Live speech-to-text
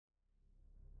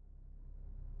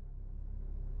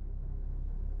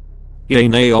Yay,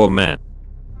 nay, or meh?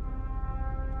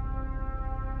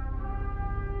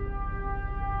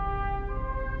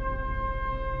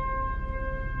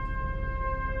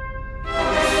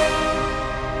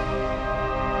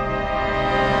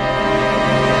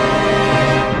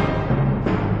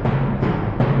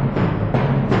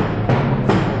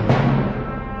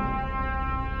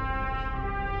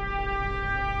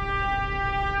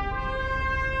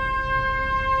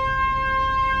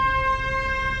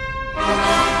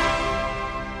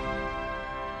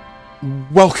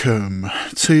 Welcome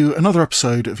to another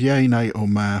episode of Yay, Nay or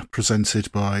Meh,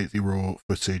 presented by the Raw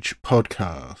Footage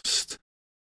Podcast.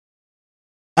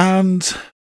 And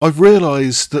I've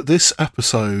realised that this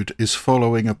episode is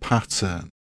following a pattern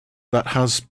that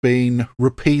has been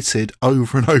repeated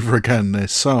over and over again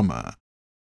this summer.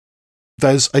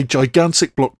 There's a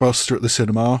gigantic blockbuster at the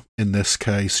cinema, in this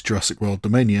case Jurassic World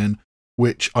Dominion,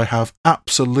 which I have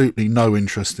absolutely no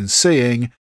interest in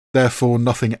seeing. Therefore,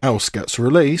 nothing else gets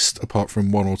released, apart from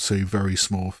one or two very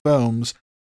small films.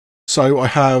 So I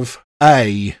have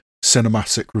a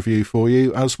cinematic review for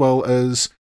you, as well as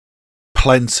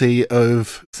plenty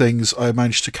of things I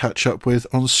managed to catch up with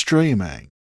on streaming.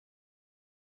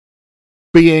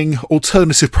 Being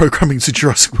alternative programming to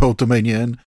Jurassic World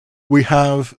Dominion, we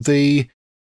have the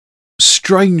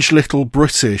strange little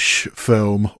British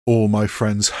film All My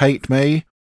Friends Hate Me.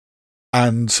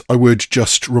 And I would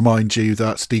just remind you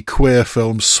that the queer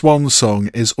film Swan Song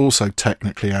is also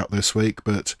technically out this week,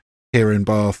 but here in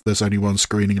Bath there's only one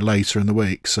screening later in the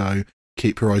week, so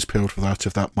keep your eyes peeled for that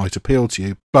if that might appeal to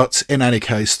you. But in any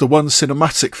case, the one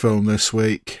cinematic film this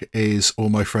week is All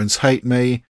My Friends Hate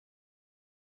Me.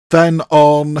 Then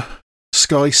on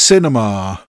Sky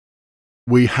Cinema,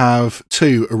 we have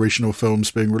two original films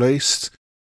being released.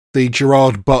 The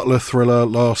Gerard Butler thriller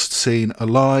Last Seen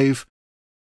Alive,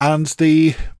 and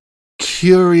the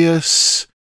curious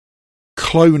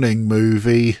cloning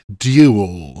movie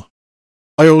Duel.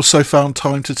 I also found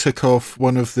time to tick off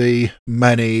one of the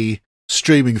many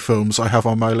streaming films I have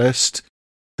on my list,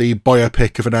 the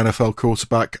biopic of an NFL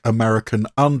quarterback, American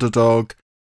Underdog,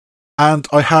 and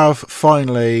I have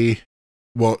finally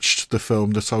watched the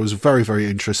film that I was very, very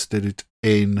interested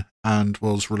in and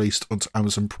was released onto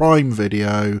Amazon Prime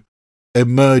Video,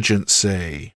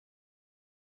 Emergency.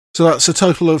 So that's a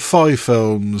total of 5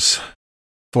 films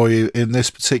for you in this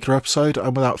particular episode,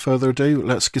 and without further ado,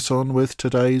 let's get on with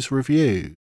today's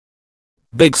review.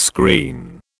 Big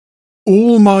screen.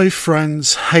 All My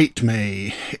Friends Hate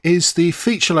Me is the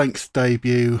feature-length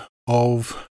debut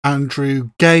of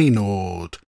Andrew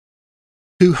Gaynord,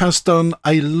 who has done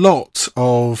a lot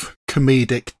of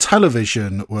comedic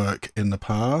television work in the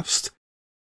past,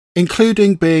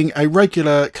 including being a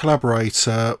regular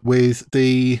collaborator with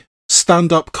the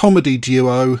stand-up comedy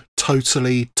duo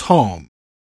Totally Tom,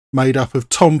 made up of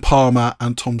Tom Palmer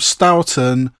and Tom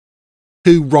Stoughton,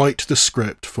 who write the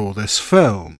script for this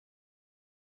film.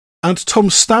 And Tom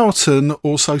Stoughton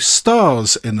also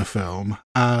stars in the film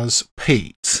as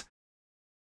Pete,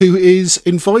 who is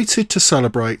invited to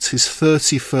celebrate his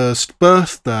 31st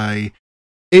birthday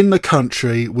in the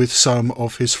country with some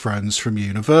of his friends from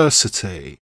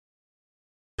university.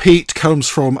 Pete comes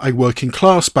from a working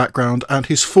class background, and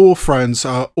his 4 friends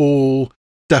are all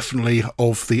definitely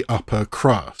of the upper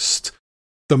crust.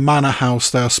 The manor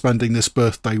house they are spending this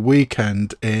birthday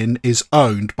weekend in is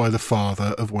owned by the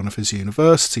father of one of his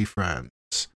university friends.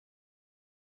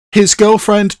 His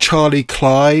girlfriend, Charlie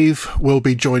Clive, will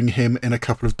be joining him in a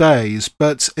couple of days,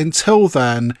 but until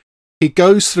then, he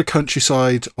goes to the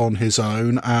countryside on his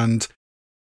own, and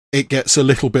it gets a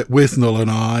little bit Withnail and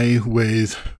I,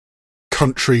 with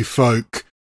country folk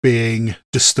being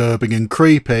disturbing and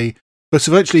creepy, but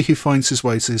eventually he finds his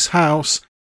way to his house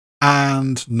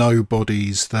and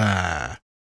nobody's there.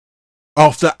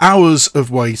 After hours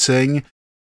of waiting,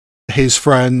 his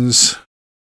friends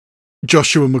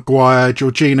Joshua Maguire,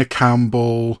 Georgina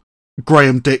Campbell,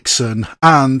 Graham Dixon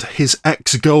and his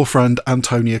ex-girlfriend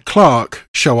Antonia Clark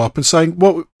show up and saying,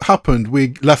 "What happened?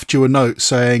 We left you a note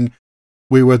saying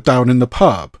we were down in the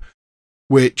pub,"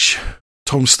 which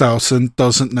Tom Stoughton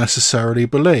doesn't necessarily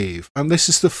believe. And this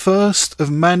is the first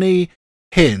of many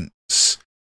hints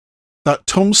that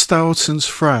Tom Stoughton's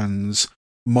friends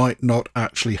might not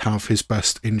actually have his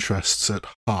best interests at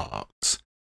heart.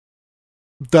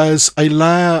 There's a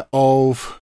layer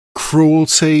of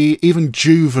cruelty, even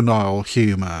juvenile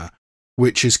humour,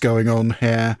 which is going on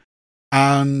here,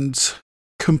 and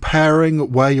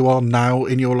comparing where you are now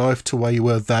in your life to where you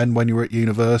were then when you were at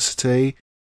university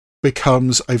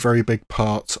becomes a very big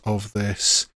part of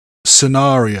this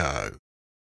scenario.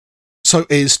 So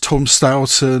is Tom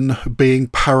Stoughton being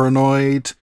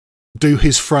paranoid? do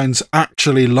his friends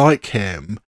actually like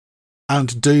him?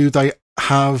 And do they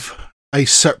have a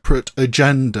separate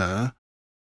agenda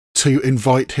to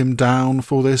invite him down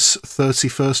for this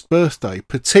 31st birthday?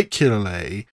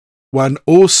 Particularly when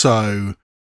also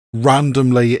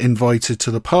randomly invited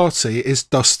to the party is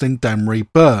Dustin Demery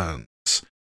Burns,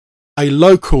 a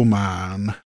local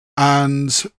man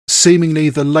and seemingly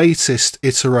the latest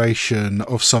iteration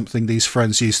of something these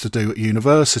friends used to do at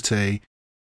university,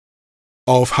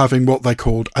 of having what they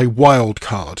called a wild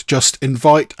card. Just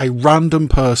invite a random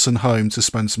person home to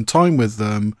spend some time with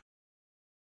them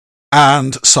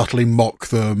and subtly mock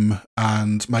them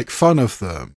and make fun of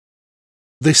them.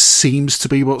 This seems to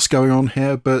be what's going on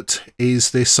here, but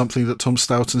is this something that Tom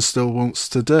Stourton still wants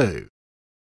to do?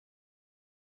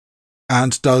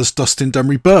 And does Dustin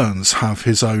Demery Burns have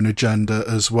his own agenda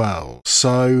as well?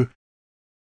 So,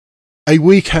 a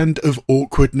weekend of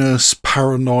awkwardness,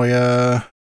 paranoia,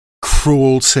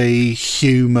 cruelty,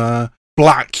 humour,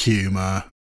 black humour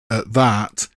at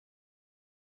that.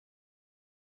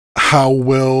 How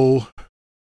will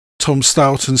Tom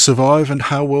Stourton survive, and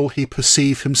how will he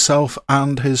perceive himself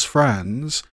and his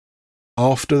friends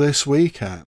after this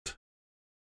weekend?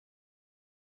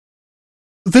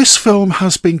 This film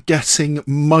has been getting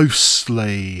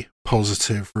mostly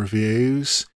positive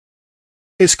reviews.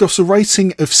 It's got a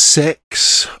rating of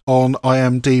 6 on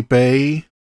IMDb,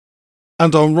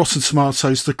 and on Rotten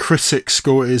Tomatoes the critic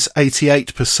score is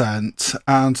 88%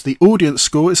 and the audience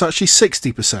score is actually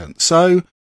 60%. So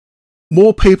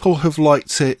more people have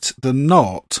liked it than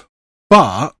not,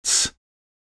 but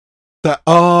there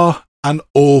are an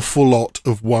awful lot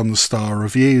of 1-star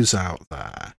reviews out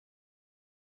there.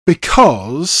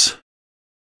 Because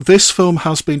this film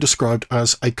has been described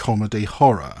as a comedy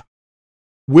horror,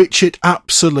 which it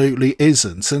absolutely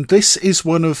isn't. And this is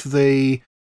one of the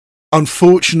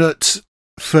unfortunate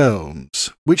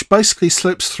films which basically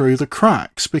slips through the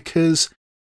cracks because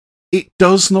it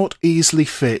does not easily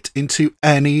fit into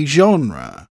any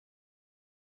genre.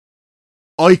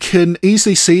 I can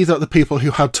easily see that the people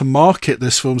who had to market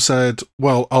this film said,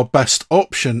 well, our best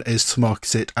option is to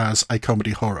market it as a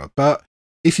comedy horror. But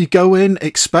if you go in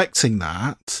expecting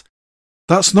that,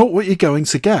 that's not what you're going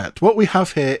to get. What we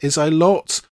have here is a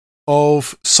lot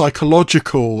of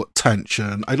psychological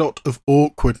tension, a lot of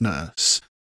awkwardness,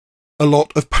 a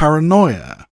lot of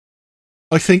paranoia.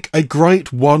 I think a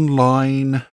great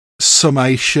one-line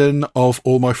summation of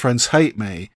All My Friends Hate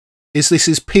Me is this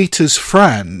is Peter's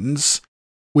friends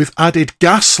with added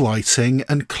gaslighting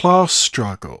and class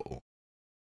struggle.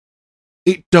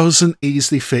 It doesn't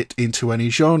easily fit into any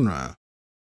genre.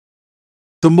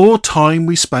 The more time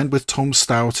we spend with Tom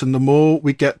Stourton, the more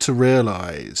we get to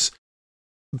realise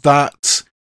that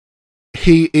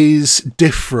he is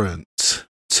different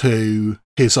to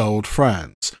his old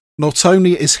friends. Not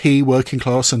only is he working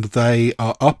class and they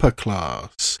are upper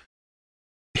class,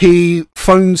 he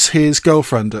phones his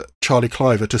girlfriend at Charlie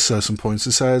Clive at a certain point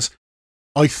and says,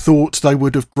 I thought they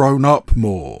would have grown up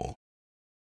more.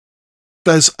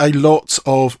 There's a lot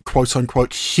of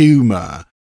quote-unquote humour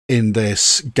in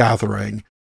this gathering,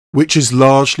 which is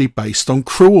largely based on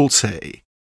cruelty.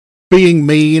 Being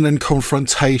mean and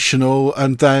confrontational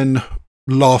and then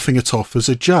laughing it off as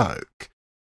a joke.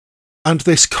 And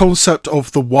this concept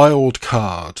of the wild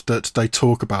card that they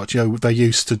talk about, they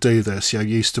used to do this,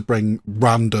 used to bring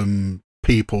random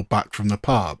people back from the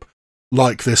pub,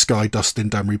 like this guy Dustin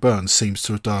Demery Burns seems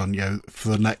to have done, for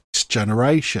the next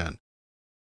generation.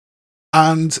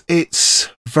 And it's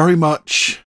very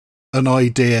much an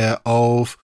idea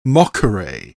of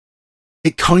mockery.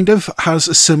 It kind of has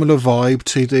a similar vibe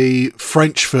to the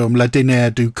French film Le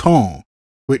Dîner du Con,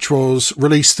 which was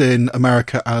released in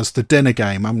America as The Dinner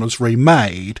Game and was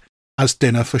remade as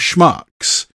Dinner for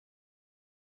Schmucks.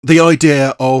 The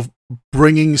idea of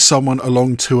bringing someone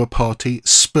along to a party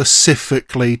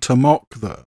specifically to mock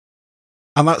them.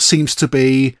 And that seems to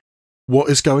be what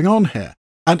is going on here.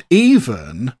 And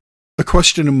even a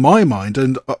question in my mind,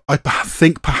 and I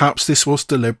think perhaps this was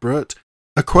deliberate,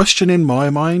 a question in my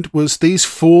mind was these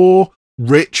 4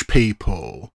 rich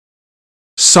people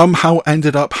somehow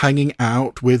ended up hanging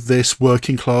out with this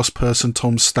working class person,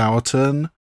 Tom Stourton.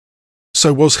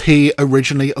 So was he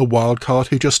originally a wildcard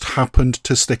who just happened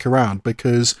to stick around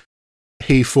because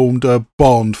he formed a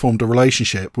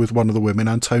relationship with one of the women,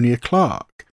 Antonia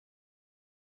Clark?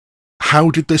 How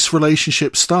did this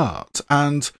relationship start?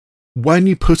 And when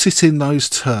you put it in those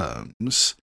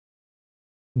terms,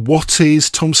 what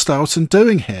is Tom Stourton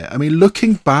doing here? I mean,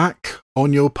 looking back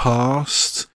on your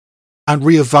past and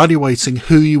reevaluating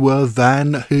who you were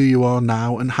then, who you are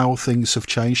now, and how things have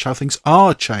changed, how things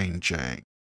are changing.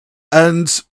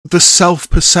 And the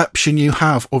self-perception you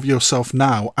have of yourself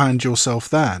now and yourself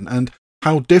then, and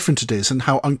how different it is and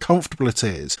how uncomfortable it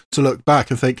is to look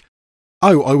back and think,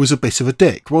 oh, I was a bit of a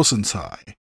dick, wasn't I?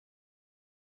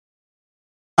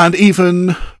 And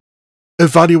even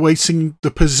evaluating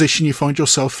the position you find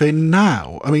yourself in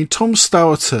now. I mean, Tom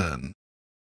Stourton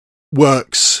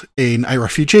works in a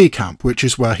refugee camp, which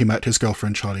is where he met his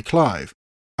girlfriend Charlie Clive,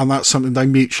 and that's something they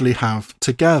mutually have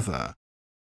together.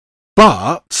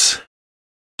 But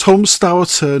Tom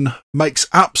Stourton makes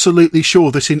absolutely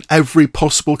sure that in every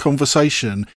possible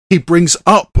conversation he brings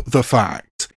up the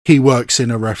fact he works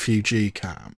in a refugee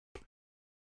camp.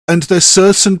 And there's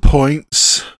certain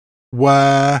points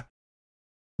where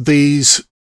these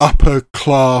upper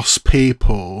class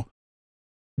people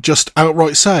just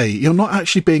outright say, you're not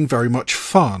actually being very much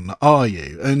fun, are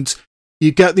you? And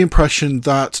you get the impression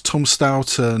that Tom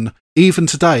Stourton, even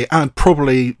today, and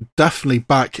probably definitely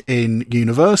back in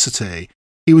university,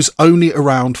 he was only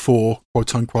around for,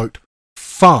 quote-unquote,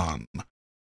 fun.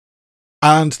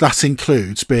 And that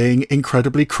includes being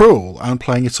incredibly cruel and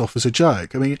playing it off as a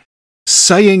joke. I mean,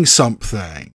 saying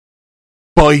something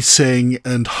biting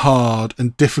and hard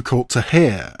and difficult to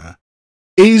hear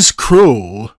is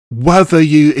cruel whether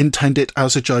you intend it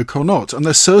as a joke or not. And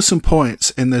there's certain points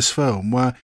in this film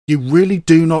where you really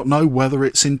do not know whether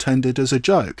it's intended as a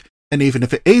joke. And even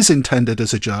if it is intended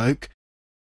as a joke,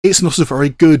 it's not a very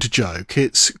good joke.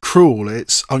 It's cruel,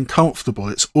 it's uncomfortable,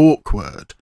 it's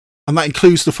awkward. And that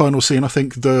includes the final scene. I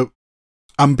think the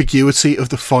ambiguity of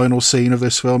the final scene of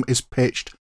this film is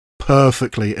pitched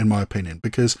perfectly, in my opinion,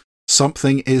 because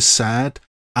something is said,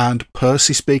 and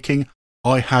Percy speaking,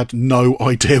 I had no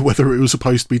idea whether it was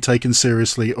supposed to be taken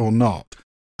seriously or not.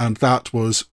 And that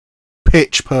was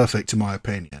pitch perfect, in my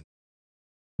opinion.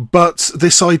 But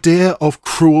this idea of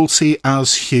cruelty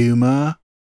as humour,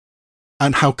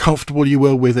 and how comfortable you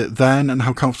were with it then and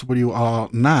how comfortable you are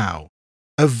now,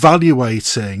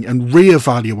 evaluating and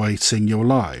re-evaluating your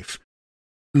life,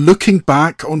 looking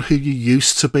back on who you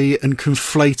used to be and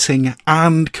conflating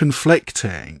and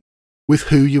conflicting with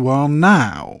who you are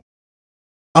now,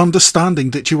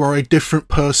 understanding that you are a different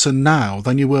person now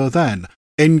than you were then,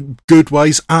 in good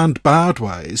ways and bad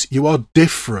ways. You are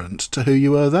different to who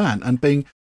you were then, and being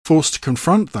forced to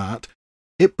confront that,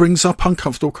 it brings up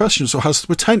uncomfortable questions, or has the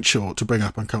potential to bring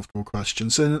up uncomfortable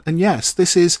questions. And yes,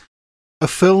 this is a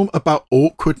film about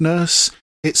awkwardness.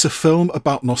 It's a film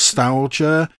about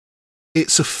nostalgia.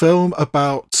 It's a film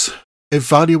about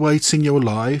evaluating your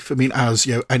life. I mean, as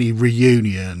you know, any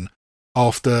reunion,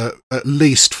 after at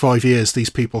least 5 years, these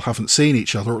people haven't seen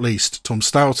each other, or at least Tom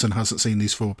Stourton hasn't seen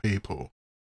these four people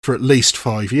for at least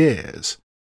 5 years.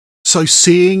 So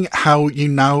seeing how you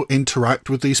now interact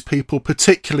with these people,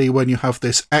 particularly when you have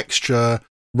this extra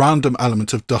random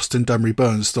element of Dustin Demery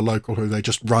Burns, the local who they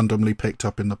just randomly picked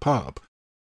up in the pub,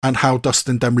 and how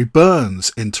Dustin Demery Burns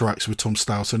interacts with Tom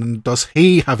Stourton, and does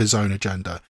he have his own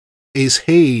agenda? Is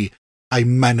he a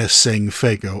menacing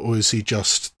figure, or is he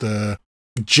just the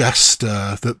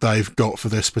jester that they've got for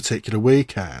this particular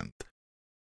weekend?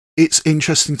 It's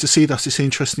interesting to see that. It's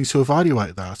interesting to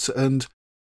evaluate that. And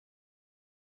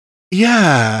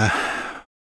yeah,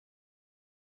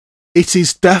 it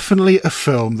is definitely a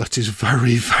film that is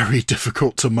very, very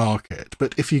difficult to market.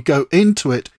 But if you go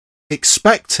into it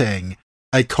expecting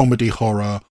a comedy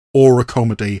horror or a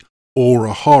comedy or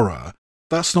a horror,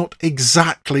 that's not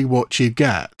exactly what you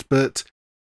get. But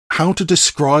how to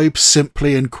describe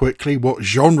simply and quickly what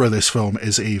genre this film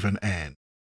is even in,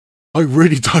 I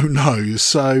really don't know.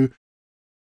 So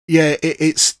yeah,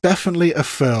 it's definitely a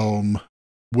film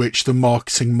which the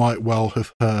marketing might well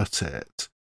have hurt it.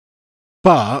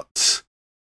 But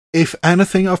if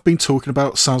anything I've been talking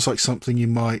about sounds like something you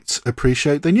might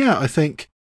appreciate, then yeah, I think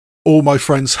All My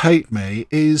Friends Hate Me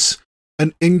is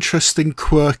an interesting,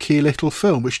 quirky little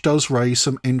film which does raise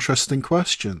some interesting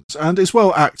questions and is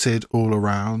well acted all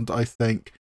around. I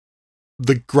think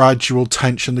the gradual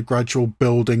tension, the gradual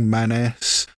building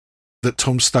menace that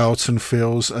Tom Stourton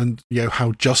feels, and you know,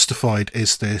 how justified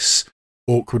is this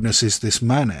awkwardness, is this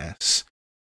menace,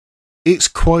 it's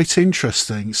quite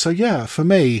interesting. So yeah, for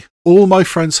me, All My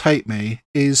Friends Hate Me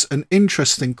is an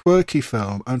interesting, quirky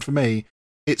film, and for me,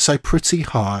 it's a pretty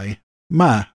high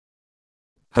meh.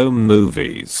 Home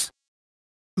movies.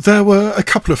 There were a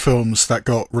couple of films that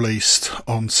got released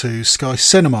onto Sky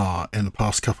Cinema in the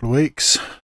past couple of weeks.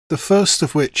 The first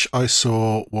of which I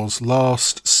saw was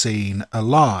Last Seen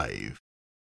Alive,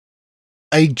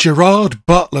 a Gerard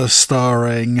Butler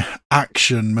starring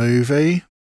action movie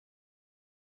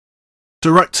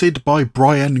directed by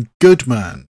Brian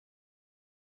Goodman,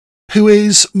 who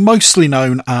is mostly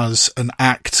known as an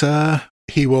actor.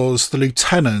 he was the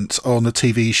lieutenant on the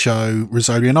TV show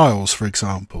Rizzolian Isles, for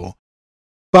example,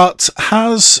 but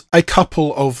has a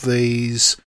couple of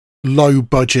these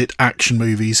low-budget action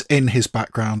movies in his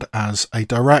background as a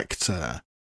director.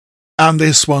 And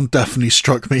this one definitely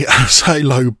struck me as a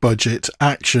low-budget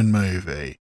action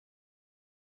movie.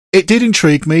 It did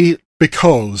intrigue me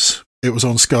because it was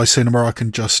on Sky Cinema, I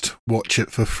can just watch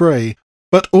it for free,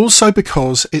 but also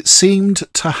because it seemed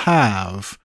to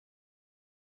have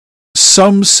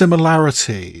some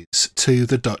similarities to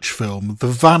the Dutch film The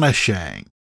Vanishing,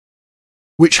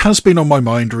 which has been on my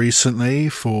mind recently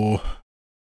for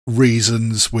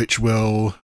reasons which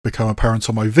will become apparent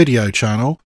on my video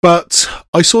channel. But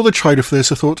I saw the trailer for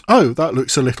this, I thought, oh, that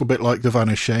looks a little bit like The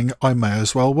Vanishing, I may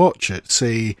as well watch it,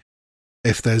 see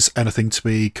if there's anything to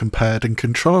be compared and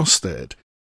contrasted.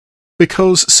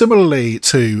 Because similarly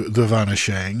to The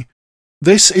Vanishing,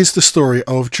 this is the story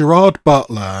of Gerard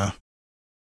Butler,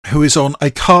 who is on a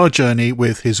car journey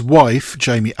with his wife,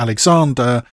 Jamie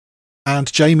Alexander,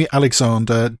 and Jamie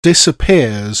Alexander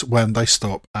disappears when they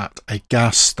stop at a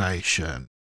gas station.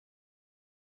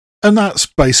 And that's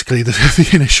basically the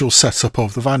initial setup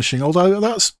of The Vanishing, although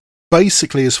that's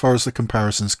basically as far as the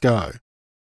comparisons go.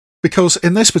 Because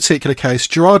in this particular case,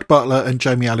 Gerard Butler and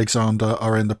Jamie Alexander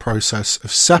are in the process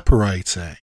of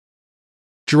separating.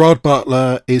 Gerard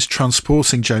Butler is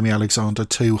transporting Jamie Alexander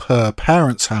to her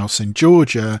parents' house in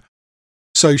Georgia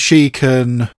so she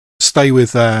can stay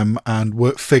with them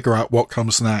and figure out what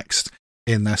comes next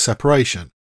in their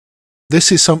separation.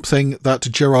 This is something that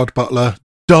Gerard Butler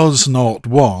does not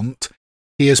want.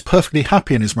 He is perfectly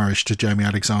happy in his marriage to Jamie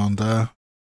Alexander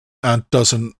and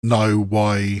doesn't know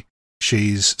why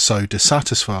she's so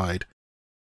dissatisfied.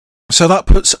 So that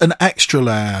puts an extra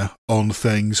layer on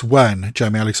things when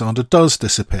Jamie Alexander does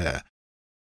disappear.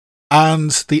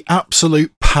 And the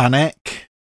absolute panic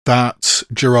that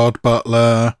Gerard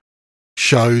Butler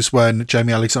shows when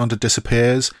Jamie Alexander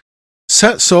disappears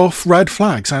sets off red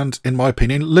flags, and, in my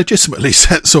opinion, legitimately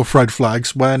sets off red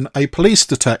flags when a police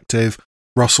detective,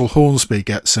 Russell Hornsby,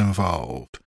 gets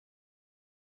involved.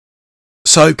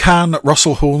 So can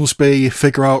Russell Hornsby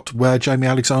figure out where Jamie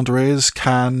Alexander is?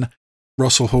 Can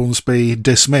Russell Hornsby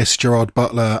dismiss Gerard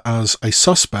Butler as a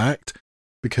suspect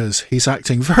because he's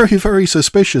acting very, very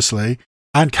suspiciously?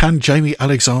 And can Jamie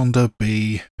Alexander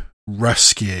be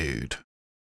rescued?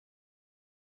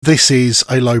 This is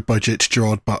a low-budget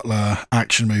Gerard Butler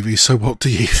action movie, so what do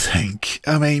you think?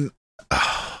 I mean,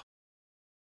 I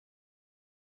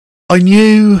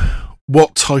knew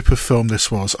what type of film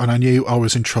this was, and I knew I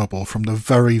was in trouble from the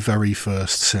very, very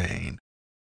first scene.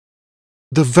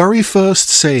 The very first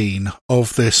scene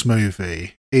of this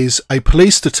movie is a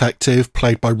police detective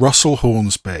played by Russell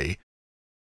Hornsby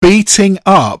beating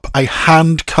up a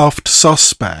handcuffed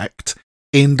suspect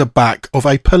in the back of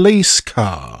a police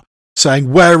car,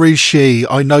 saying, "Where is she?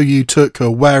 I know you took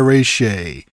her. Where is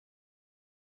she?"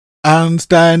 And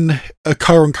then a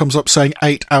Chiron comes up saying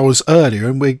 8 hours earlier,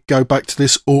 and we go back to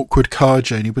this awkward car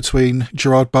journey between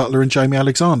Gerard Butler and Jamie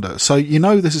Alexander. So you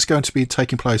know this is going to be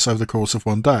taking place over the course of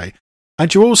one day.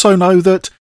 And you also know that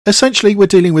essentially we're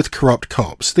dealing with corrupt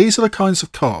cops. These are the kinds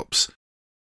of cops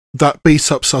that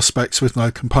beat up suspects with no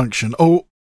compunction. Or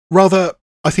rather,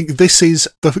 I think this is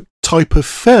the type of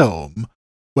film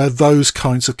where those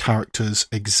kinds of characters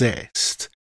exist.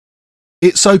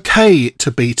 It's okay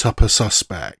to beat up a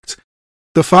suspect.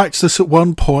 The fact that at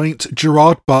one point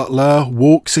Gerard Butler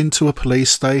walks into a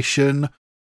police station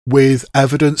with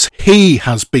evidence he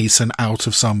has beaten out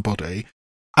of somebody,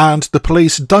 and the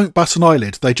police don't bat an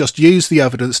eyelid, they just use the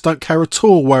evidence, don't care at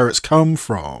all where it's come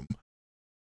from.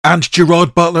 And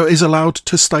Gerard Butler is allowed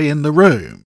to stay in the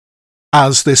room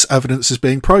as this evidence is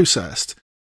being processed.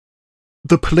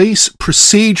 The police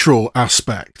procedural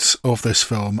aspects of this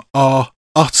film are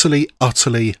utterly,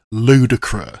 utterly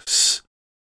ludicrous.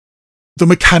 The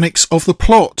mechanics of the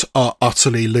plot are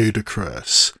utterly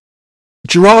ludicrous.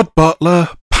 Gerard Butler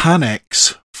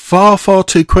panics far, far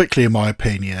too quickly, in my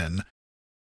opinion,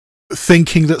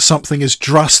 thinking that something is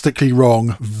drastically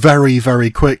wrong very,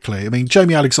 very quickly. I mean,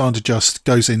 Jamie Alexander just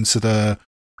goes into the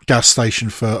gas station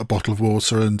for a bottle of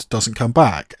water and doesn't come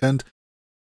back. And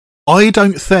I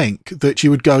don't think that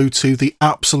you would go to the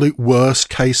absolute worst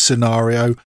case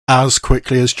scenario as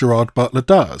quickly as Gerard Butler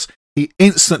does. He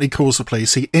instantly calls the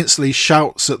police, he instantly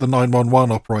shouts at the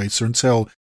 911 operator until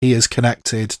he is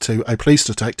connected to a police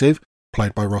detective,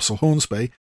 played by Russell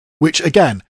Hornsby, which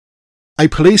again, a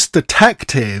police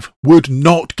detective would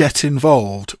not get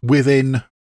involved within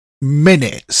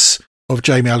minutes of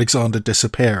Jamie Alexander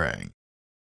disappearing.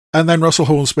 And then Russell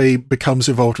Hornsby becomes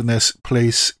involved in this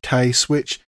police case,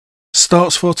 which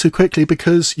starts far too quickly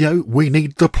because, we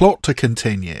need the plot to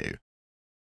continue.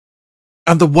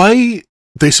 And the way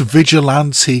this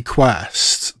vigilante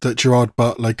quest that Gerard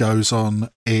Butler goes on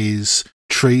is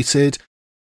treated,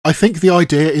 I think the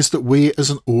idea is that we as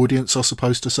an audience are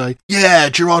supposed to say, yeah,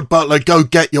 Gerard Butler, go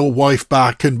get your wife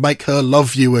back and make her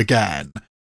love you again.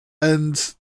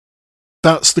 And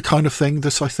that's the kind of thing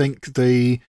that I think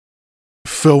the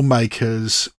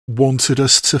filmmakers wanted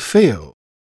us to feel.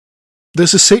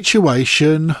 There's a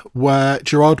situation where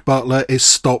Gerard Butler is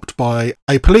stopped by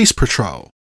a police patrol.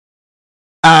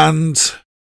 And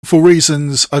for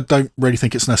reasons I don't really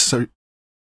think it's necessary.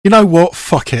 You know what?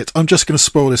 Fuck it. I'm just going to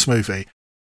spoil this movie.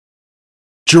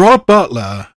 Gerard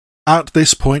Butler, at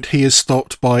this point, he is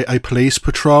stopped by a police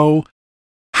patrol,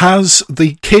 has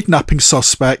the kidnapping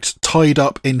suspect tied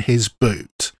up in his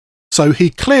boot. So he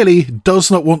clearly does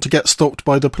not want to get stopped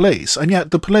by the police. And yet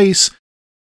the police,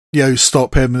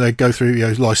 stop him and they go through,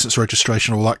 license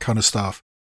registration, all that kind of stuff.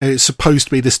 And it's supposed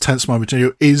to be this tense moment.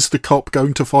 Is the cop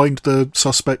going to find the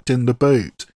suspect in the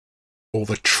boot? Or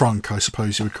the trunk, I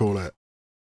suppose you would call it.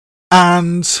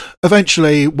 And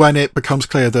eventually, when it becomes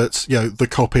clear that, the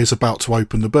cop is about to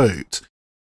open the boot,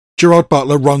 Gerard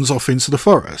Butler runs off into the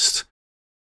forest.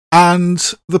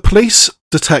 And the police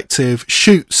detective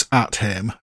shoots at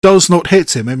him, does not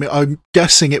hit him. I mean, I'm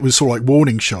guessing it was sort of like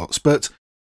warning shots, but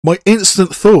my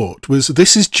instant thought was,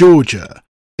 this is Georgia.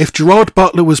 If Gerard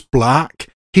Butler was black,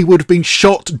 he would have been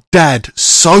shot dead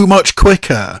so much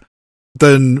quicker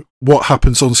than what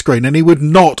happens on screen, and he would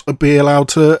not be allowed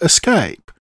to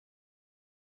escape.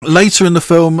 Later in the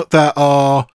film, there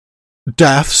are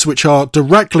deaths which are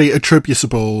directly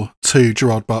attributable to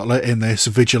Gerard Butler in this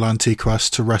vigilante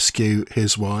quest to rescue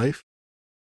his wife.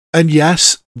 And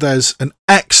yes, there's an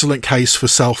excellent case for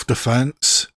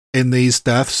self-defense in these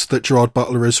deaths that Gerard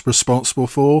Butler is responsible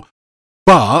for,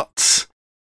 but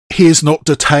he is not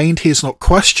detained, he is not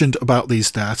questioned about these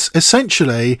deaths.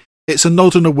 Essentially, it's a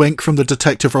nod and a wink from the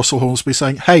detective Russell Hornsby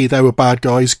saying, hey, they were bad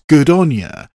guys, good on you.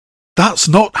 That's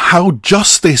not how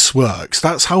justice works.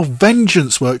 That's how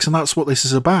vengeance works, and that's what this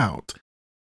is about.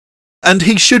 And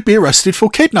he should be arrested for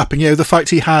kidnapping. The fact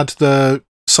he had the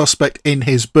suspect in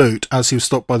his boot as he was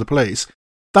stopped by the police,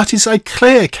 that is a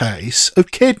clear case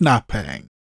of kidnapping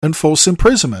and false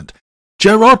imprisonment.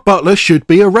 Gerard Butler should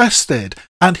be arrested,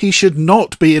 and he should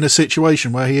not be in a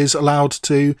situation where he is allowed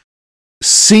to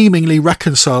seemingly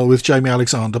reconcile with Jamie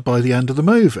Alexander by the end of the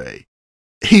movie.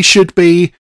 He should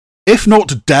be, if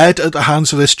not dead at the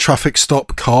hands of this traffic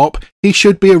stop cop, he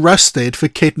should be arrested for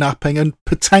kidnapping and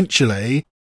potentially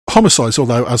homicides,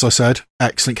 although, as I said,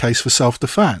 excellent case for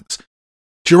self-defense.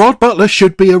 Gerard Butler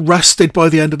should be arrested by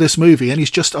the end of this movie, and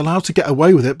he's just allowed to get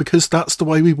away with it because that's the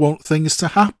way we want things to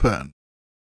happen.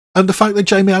 And the fact that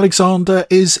Jamie Alexander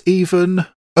is even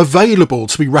available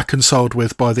to be reconciled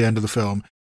with by the end of the film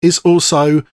is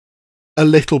also a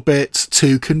little bit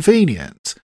too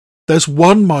convenient. There's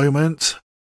one moment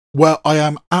where I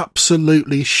am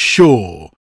absolutely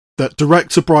sure that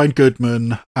director Brian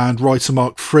Goodman and writer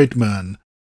Mark Fridman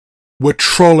were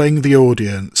trolling the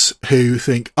audience who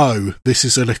think, oh, this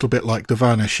is a little bit like The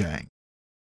Vanishing.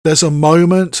 There's a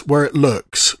moment where it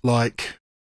looks like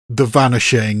The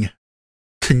Vanishing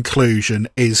conclusion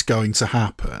is going to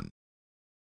happen.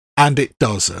 And it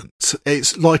doesn't.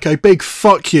 It's like a big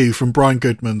fuck you from Brian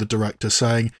Goodman, the director,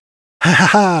 saying, ha ha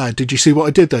ha, did you see what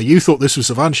I did there? You thought this was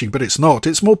The Vanishing, but it's not.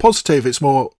 It's more positive, it's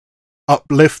more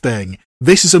uplifting.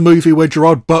 This is a movie where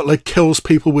Gerard Butler kills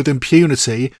people with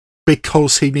impunity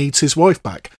because he needs his wife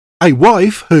back. A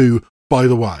wife who, by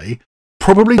the way,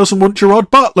 probably doesn't want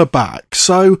Gerard Butler back.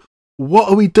 So what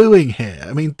are we doing here?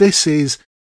 I mean, this is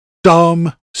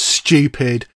dumb,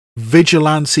 stupid,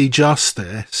 vigilante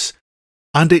justice,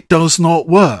 and it does not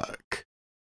work.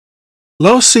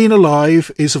 Last Seen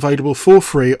Alive is available for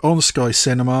free on Sky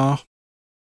Cinema,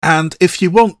 and if you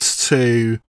want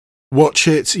to watch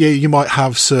it, you might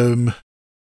have some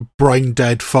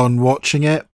brain-dead fun watching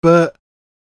it, but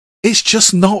it's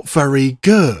just not very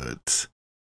good.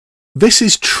 This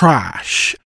is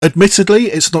trash. Admittedly,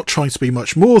 it's not trying to be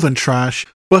much more than trash,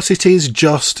 but it is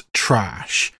just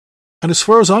trash. And as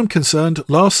far as I'm concerned,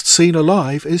 Last Seen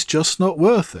Alive is just not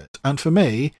worth it. And for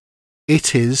me,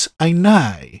 it is a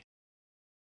nay.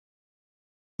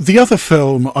 The other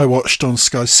film I watched on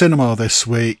Sky Cinema this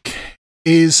week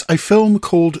is a film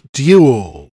called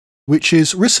Duel, which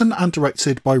is written and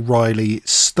directed by Riley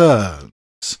Stearns,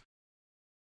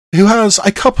 who has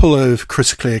a couple of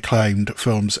critically acclaimed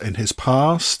films in his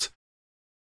past.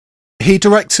 He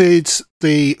directed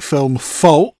the film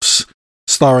Faults,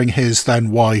 starring his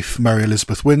then-wife Mary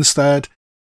Elizabeth Winstead,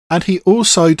 and he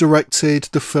also directed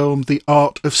the film The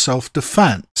Art of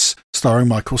Self-Defense, starring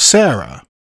Michael Cera.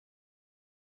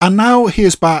 And now he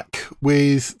is back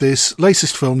with this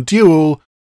latest film, Duel,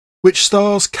 which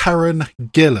stars Karen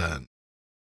Gillan.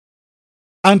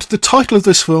 And the title of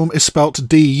this film is spelt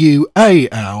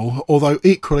D-U-A-L, although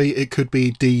equally it could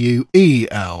be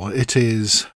D-U-E-L. It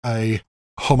is a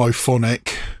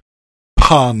homophonic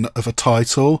pun of a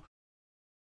title,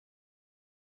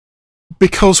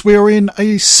 because we're in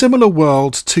a similar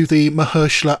world to the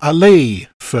Mahershala Ali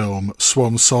film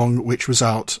Swan Song, which was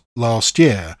out last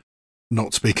year,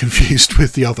 not to be confused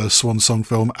with the other Swan Song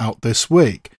film out this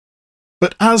week.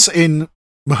 But as in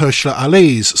Mahershala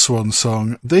Ali's Swan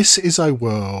Song, this is a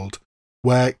world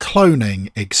where cloning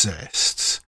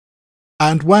exists.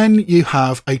 And when you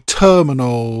have a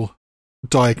terminal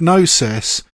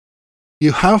diagnosis,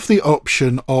 you have the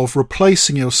option of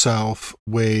replacing yourself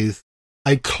with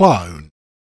a clone.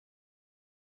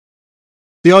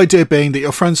 The idea being that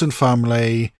your friends and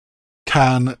family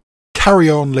can carry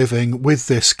on living with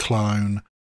this clone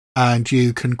and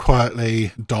you can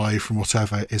quietly die from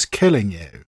whatever is killing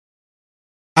you.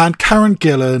 And Karen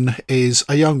Gillan is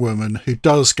a young woman who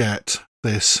does get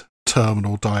this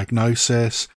terminal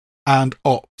diagnosis and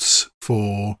opts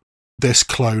for this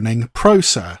cloning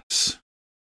process.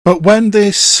 But when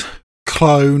this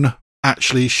clone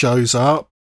actually shows up,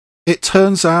 it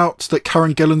turns out that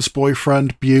Karen Gillan's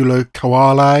boyfriend, Beulah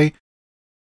Kowale,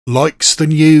 likes the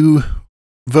new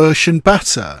version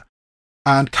better.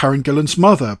 And Karen Gillan's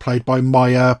mother, played by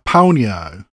Maya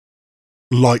Paunio,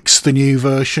 likes the new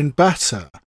version better.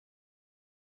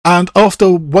 And after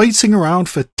waiting around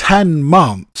for 10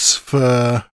 months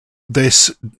for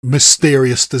this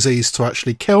mysterious disease to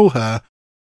actually kill her,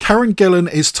 Karen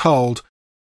Gillan is told,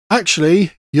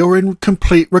 actually, you're in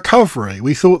complete recovery.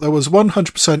 We thought there was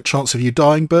 100% chance of you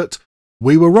dying, but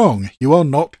we were wrong. You are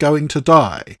not going to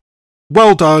die.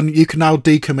 Well done, you can now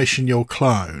decommission your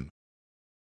clone.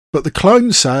 But the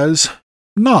clone says,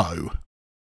 no,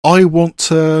 I want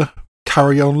to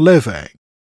carry on living.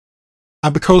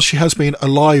 And because she has been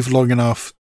alive long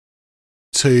enough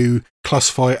to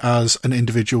classify as an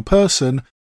individual person,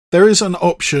 there is an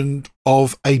option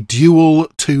of a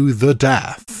duel to the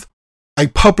death. A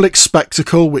public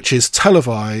spectacle which is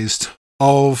televised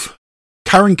of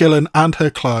Karen Gillan and her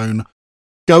clone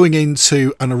going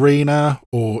into an arena,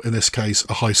 or in this case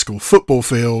a high school football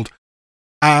field,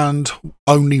 and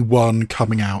only one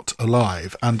coming out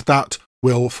alive. And that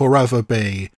will forever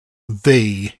be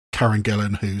the Karen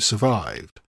Gillan who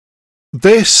survived.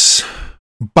 This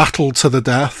battle to the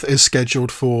death is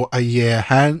scheduled for a year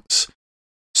hence.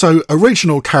 So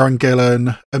original Karen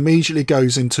Gillan immediately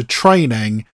goes into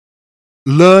training,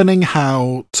 learning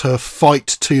how to fight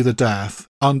to the death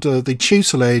under the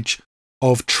tutelage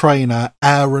of trainer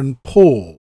Aaron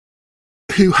Paul,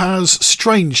 who has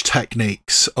strange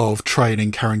techniques of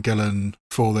training Karen Gillan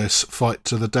for this fight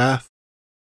to the death,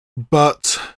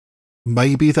 but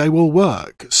maybe they will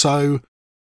work. So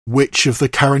which of the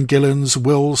Karen Gillans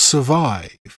will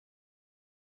survive?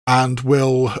 And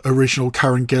will original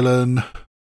Karen Gillan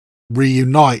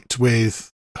reunite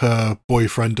with her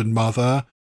boyfriend and mother,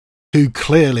 who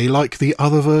clearly like the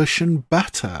other version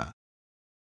better?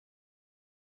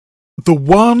 The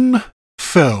one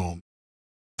film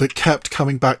that kept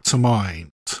coming back to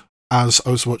mind as I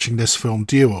was watching this film,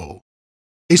 Duel,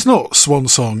 is not Swan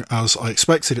Song as I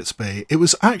expected it to be. It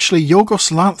was actually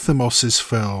Yorgos Lanthimos'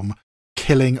 film,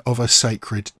 Killing of a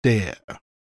Sacred Deer.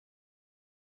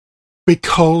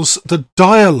 Because the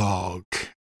dialogue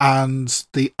and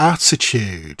the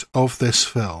attitude of this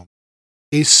film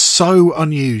is so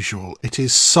unusual. It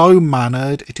is so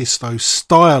mannered. It is so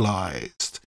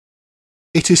stylized.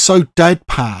 It is so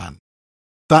deadpan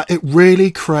that it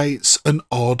really creates an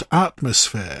odd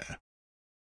atmosphere.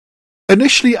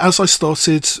 Initially, as I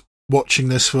started watching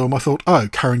this film, I thought, oh,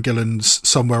 Karen Gillan's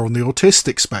somewhere on the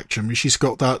autistic spectrum. She's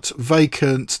got that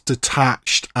vacant,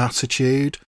 detached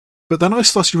attitude. But then I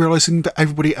started realising that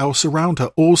everybody else around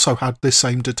her also had this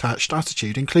same detached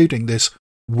attitude, including this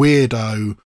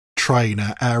weirdo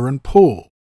trainer, Aaron Paul.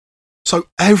 So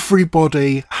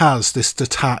everybody has this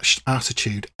detached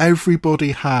attitude.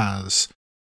 Everybody has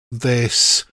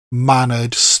this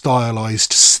mannered,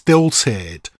 stylised,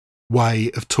 stilted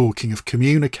way of talking, of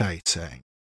communicating,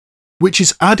 which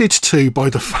is added to by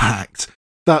the fact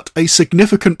that a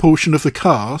significant portion of the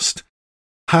cast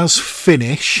has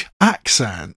Finnish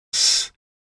accents.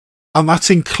 And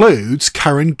that includes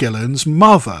Karen Gillan's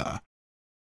mother.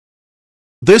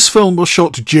 This film was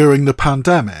shot during the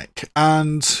pandemic,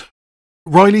 and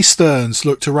Riley Stearns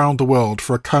looked around the world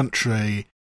for a country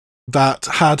that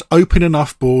had open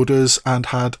enough borders and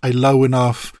had a low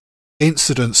enough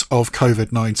incidence of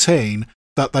COVID-19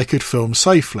 that they could film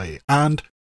safely, and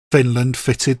Finland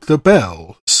fitted the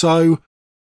bill. So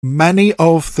many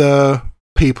of the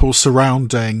people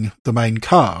surrounding the main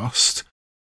cast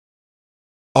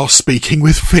are speaking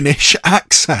with Finnish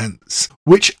accents,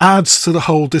 which adds to the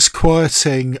whole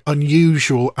disquieting,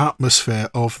 unusual atmosphere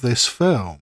of this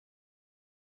film.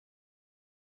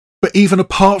 But even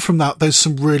apart from that, there's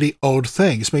some really odd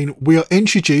things. I mean, we are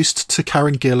introduced to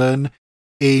Karen Gillan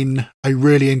in a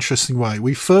really interesting way.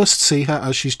 We first see her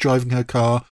as she's driving her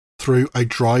car through a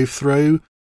drive-through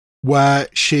where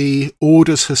she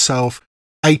orders herself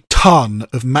a ton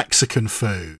of Mexican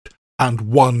food and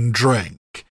one drink,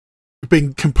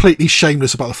 being completely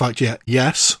shameless about the fact,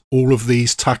 yes, all of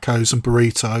these tacos and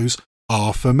burritos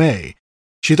are for me.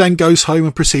 She then goes home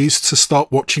and proceeds to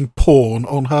start watching porn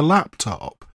on her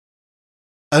laptop.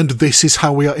 And this is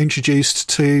how we are introduced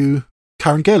to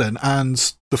Karen Gillan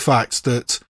and the fact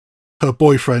that her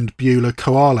boyfriend, Beulah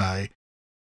Koale,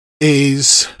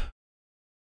 is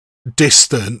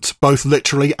distant, both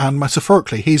literally and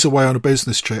metaphorically. He's away on a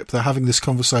business trip. They're having this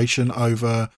conversation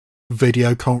over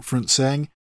video conferencing.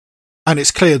 And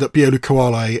it's clear that Beulah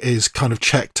Koale is kind of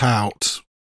checked out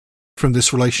from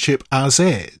this relationship as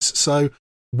is. So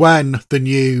when the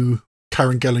new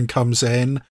Karen Gillan comes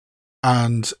in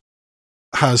and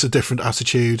has a different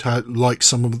attitude,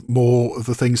 likes more of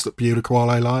the things that Beulah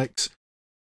Koale likes,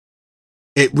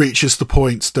 it reaches the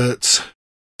point that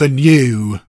the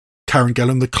new Karen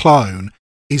Gillan, the clone,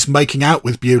 is making out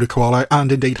with Beulah Koale and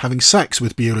indeed having sex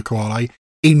with Beulah Koale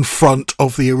in front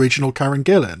of the original Karen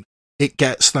Gillan. It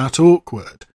gets that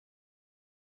awkward.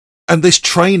 And this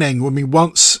training, I mean,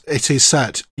 once it is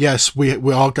set, yes, we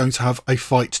are going to have a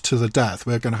fight to the death.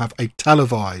 We're going to have a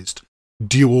televised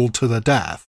duel to the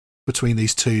death between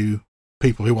these two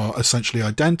people who are essentially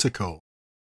identical.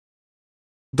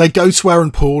 They go to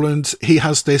Aaron Paul and he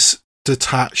has this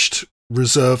detached,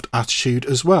 reserved attitude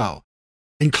as well,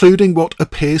 including what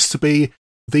appears to be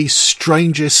the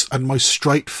strangest and most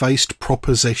straight-faced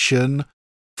proposition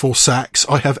for sex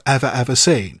I have ever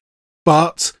seen.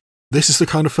 But this is the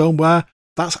kind of film where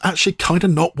that's actually kind of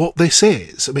not what this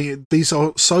is. I mean, these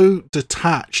are so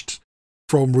detached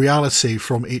from reality,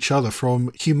 from each other,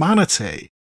 from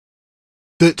humanity,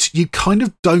 that you kind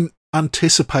of don't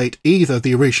anticipate either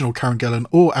the original Karen Gillan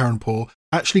or Aaron Paul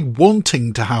actually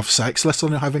wanting to have sex, let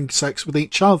alone having sex with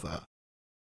each other.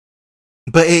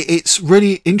 But it's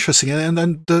really interesting, and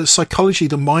then the psychology,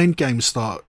 the mind games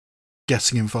start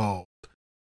getting involved.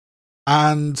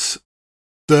 And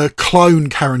the clone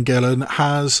Karen Gillan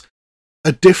has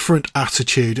a different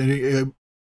attitude, and it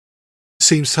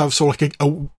seems to have sort of like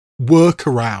a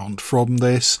workaround from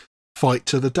this fight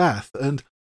to the death. And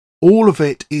all of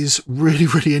it is really,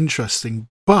 really interesting,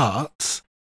 but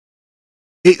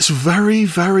it's very,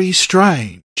 very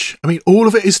strange. I mean, all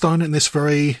of it is done in this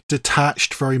very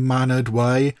detached, very mannered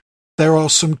way. There are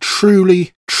some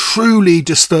truly, truly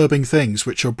disturbing things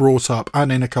which are brought up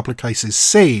and in a couple of cases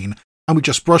seen, and we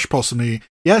just brush past them.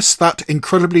 Yes, that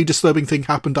incredibly disturbing thing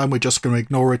happened and we're just going to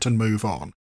ignore it and move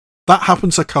on. That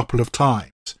happens a couple of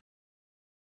times.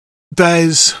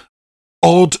 There's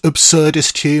odd,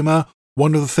 absurdist humour.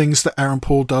 One of the things that Aaron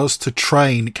Paul does to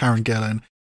train Karen Gillan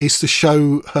is to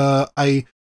show her a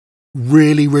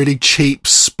really, really cheap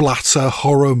splatter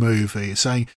horror movie,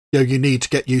 saying, you need to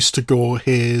get used to gore,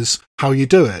 here's how you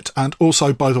do it. And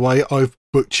also, by the way, I've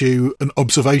booked you an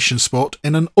observation spot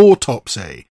in an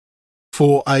autopsy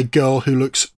for a girl who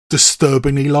looks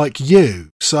disturbingly like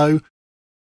you. So,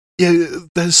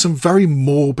 there's some very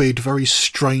morbid, very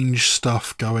strange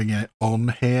stuff going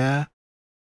on here.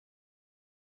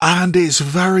 And it's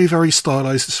very, very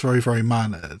stylized. It's very, very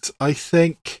mannered. I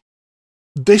think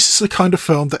this is the kind of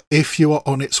film that if you are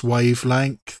on its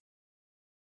wavelength,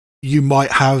 you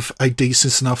might have a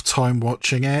decent enough time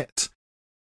watching it.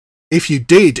 If you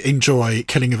did enjoy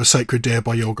Killing of a Sacred Deer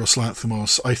by Yorgos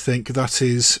Lanthimos, I think that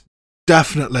is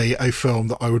definitely a film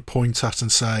that I would point at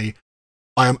and say,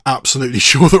 I am absolutely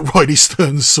sure that Riley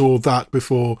Stearns saw that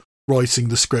before writing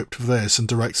the script for this and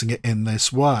directing it in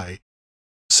this way.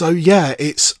 So yeah,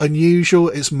 it's unusual,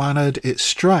 it's mannered, it's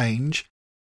strange,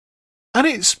 and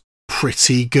it's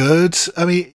pretty good. I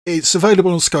mean, it's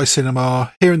available on Sky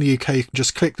Cinema. Here in the UK, you can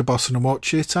just click the button and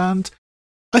watch it, and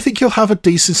I think you'll have a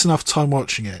decent enough time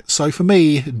watching it. So for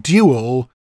me, Duel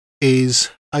is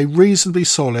a reasonably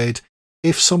solid,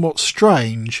 if somewhat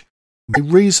strange,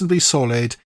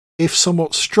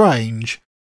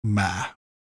 meh.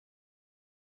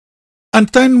 And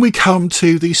then we come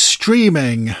to the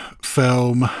streaming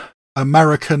film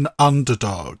American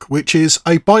Underdog, which is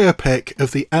a biopic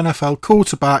of the NFL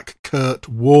quarterback Kurt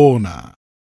Warner.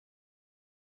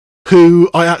 who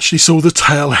I actually saw the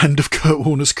tail end of Kurt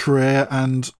Warner's career,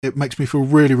 and it makes me feel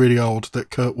really, really old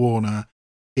that Kurt Warner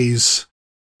is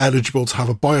eligible to have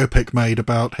a biopic made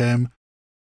about him.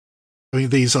 I mean,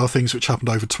 these are things which happened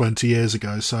over 20 years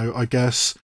ago, so I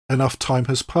guess enough time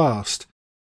has passed.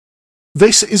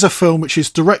 This is a film which is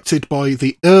directed by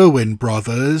the Irwin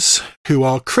brothers, who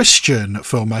are Christian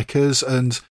filmmakers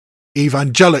and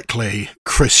evangelically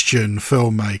Christian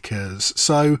filmmakers.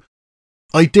 So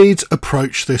I did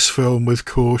approach this film with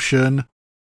caution,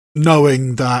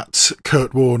 knowing that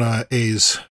Kurt Warner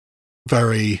is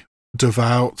very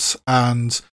devout,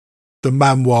 and the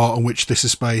memoir on which this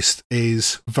is based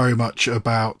is very much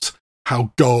about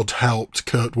how God helped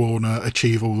Kurt Warner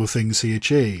achieve all the things he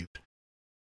achieved.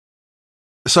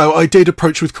 So I did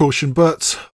approach with caution,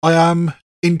 but I am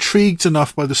intrigued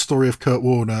enough by the story of Kurt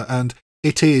Warner, and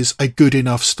it is a good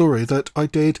enough story that I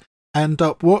did end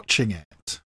up watching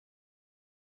it.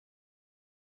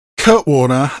 Kurt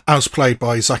Warner, as played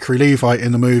by Zachary Levi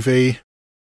in the movie,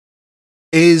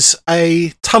 is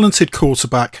a talented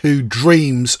quarterback who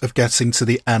dreams of getting to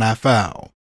the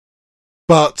NFL.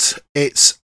 But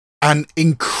it's an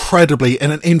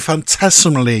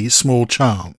infinitesimally small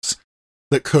chance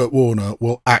that Kurt Warner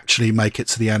will actually make it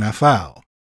to the NFL.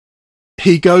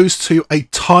 He goes to a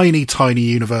tiny, tiny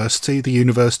university, the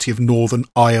University of Northern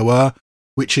Iowa,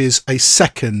 which is a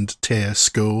second-tier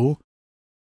school.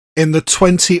 In the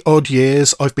 20-odd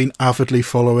years I've been avidly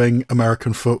following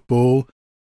American football,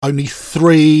 only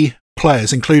 3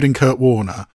 players, including Kurt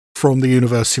Warner, from the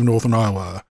University of Northern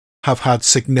Iowa, have had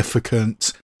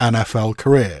significant NFL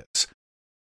careers.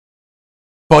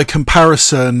 By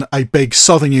comparison, a big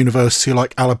southern university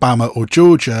like Alabama or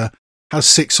Georgia has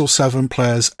 6 or 7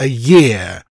 players a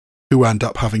year who end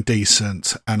up having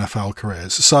decent NFL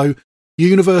careers. So,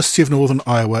 University of Northern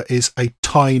Iowa is a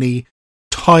tiny,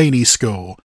 tiny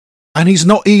school. And he's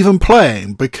not even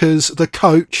playing because the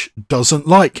coach doesn't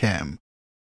like him.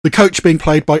 The coach being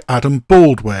played by Adam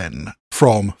Baldwin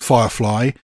from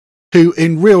Firefly, who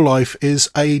in real life is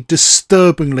a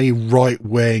disturbingly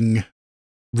right-wing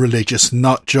religious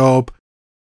nutjob.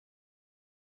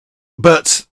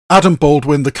 But Adam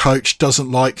Baldwin, the coach,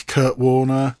 doesn't like Kurt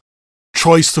Warner,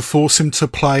 tries to force him to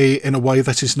play in a way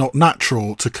that is not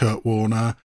natural to Kurt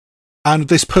Warner, and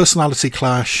this personality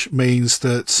clash means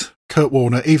that Kurt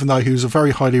Warner, even though he was a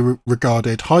very highly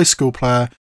regarded high school player,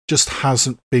 just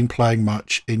hasn't been playing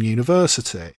much in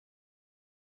university.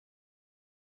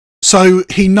 So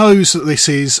he knows that this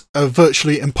is a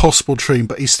virtually impossible dream,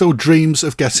 but he still dreams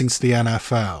of getting to the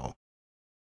NFL.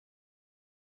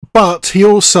 But he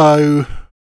also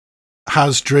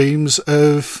has dreams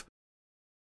of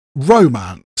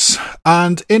romance.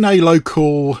 And in a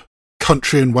local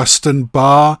country and western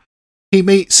bar, he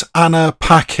meets Anna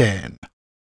Paquin.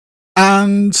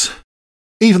 And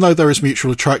even though there is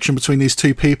mutual attraction between these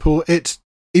two people, it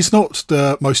is not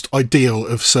the most ideal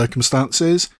of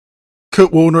circumstances.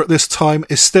 Kurt Warner at this time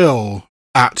is still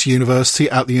at the University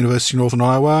of Northern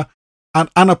Iowa, and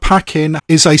Anna Paquin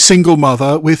is a single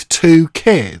mother with 2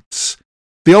 kids,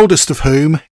 the oldest of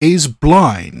whom is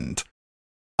blind.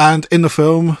 And in the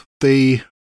film, the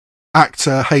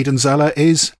actor Hayden Zeller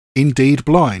is indeed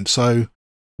blind, so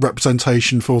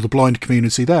representation for the blind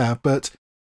community there. But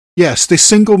yes, this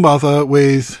single mother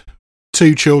with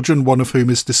 2 children, one of whom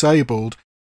is disabled,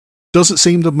 doesn't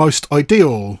seem the most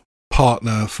ideal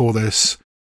partner for this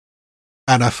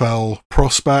NFL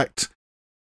prospect.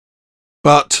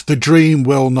 But the dream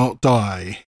will not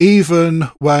die, even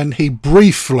when he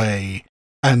briefly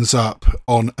ends up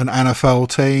on an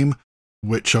NFL team,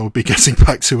 which I'll be getting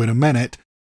back to in a minute.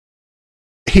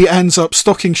 He ends up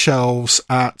stocking shelves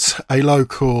at a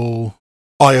local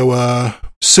Iowa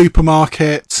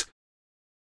supermarket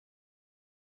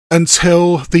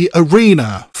until the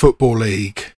Arena Football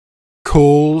League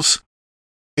calls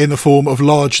in the form of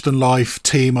larger-than-life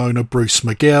team owner Bruce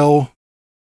McGill.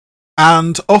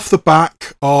 And off the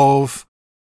back of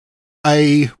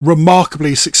a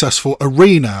remarkably successful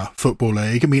Arena Football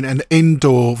League, I mean an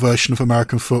indoor version of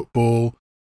American football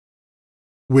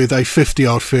with a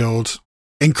 50-yard field,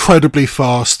 incredibly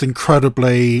fast,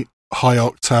 incredibly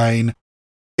high-octane.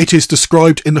 It is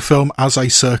described in the film as a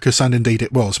circus, and indeed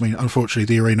it was. I mean, unfortunately,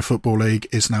 the Arena Football League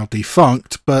is now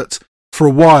defunct, but for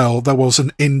a while there was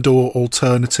an indoor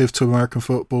alternative to American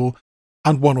football,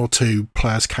 and 1 or 2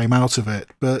 players came out of it.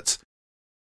 But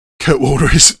Kurt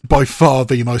Warner is by far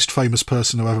the most famous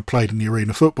person who ever played in the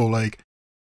Arena Football League.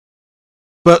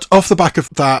 But off the back of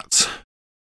that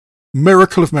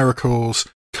miracle of miracles,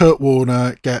 Kurt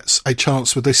Warner gets a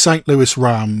chance with the St. Louis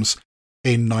Rams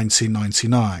in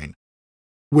 1999,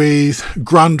 with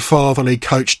grandfatherly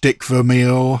coach Dick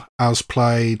Vermeil, as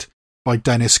played by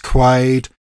Dennis Quaid,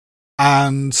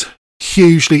 and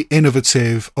hugely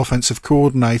innovative offensive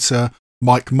coordinator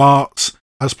Mike Martz,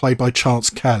 as played by Chance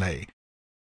Kelly.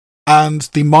 And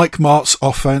the Mike Martz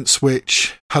offense,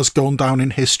 which has gone down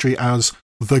in history as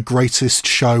the greatest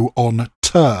show on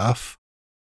turf,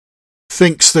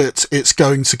 thinks that it's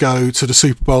going to go to the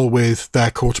Super Bowl with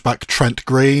their quarterback Trent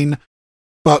Green.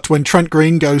 But when Trent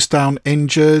Green goes down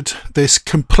injured, this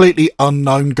completely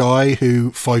unknown guy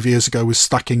who 5 years ago was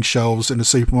stacking shelves in a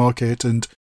supermarket and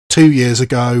 2 years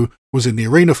ago was in the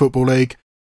Arena Football League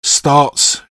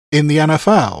starts in the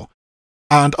NFL.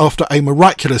 And after a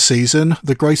miraculous season,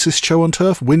 the greatest show on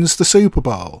turf wins the Super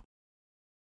Bowl.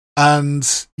 And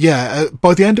yeah,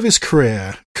 by the end of his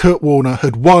career, Kurt Warner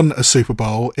had won a Super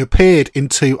Bowl, appeared in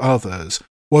 2 others,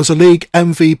 was a league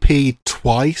MVP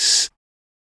twice,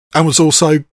 and was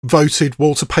also voted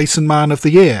Walter Payton Man of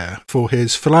the Year for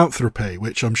his philanthropy,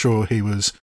 which I'm sure he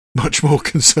was much more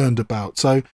concerned about.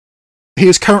 So he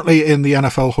is currently in the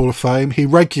NFL Hall of Fame. He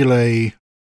regularly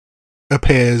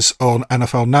appears on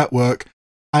NFL Network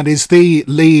and is the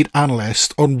lead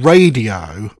analyst on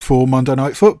radio for Monday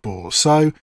Night Football.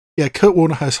 So yeah, Kurt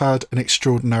Warner has had an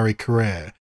extraordinary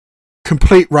career.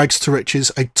 Complete rags to riches,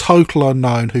 a total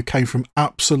unknown who came from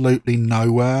absolutely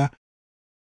nowhere.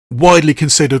 Widely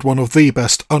considered one of the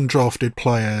best undrafted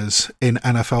players in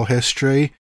NFL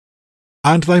history.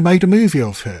 And they made a movie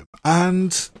of him.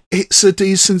 And it's a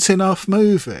decent enough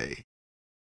movie.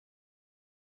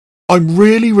 I'm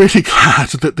really, really glad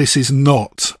that this is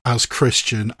not as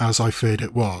Christian as I feared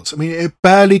it was. I mean, it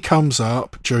barely comes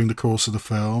up during the course of the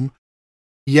film.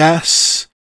 Yes,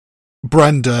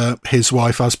 Brenda, his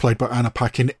wife, as played by Anna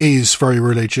Paquin, is very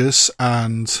religious,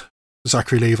 and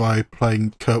Zachary Levi,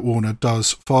 playing Kurt Warner,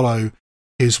 does follow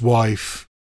his wife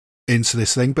into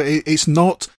this thing, but it's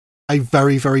not a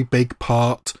very, very big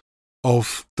part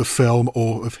of the film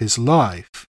or of his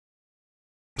life.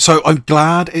 So I'm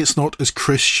glad it's not as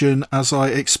Christian as I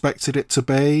expected it to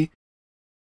be.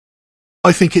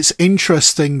 I think it's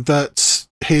interesting that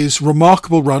his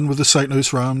remarkable run with the St.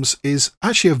 Louis Rams is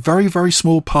actually a very, very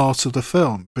small part of the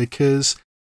film, because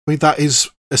I mean, that is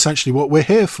essentially what we're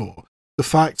here for. The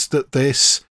fact that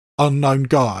this unknown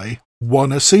guy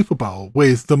won a Super Bowl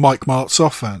with the Mike Martz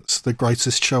offense, the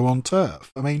greatest show on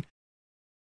turf. I mean,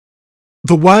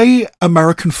 the way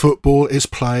American football is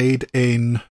played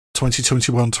in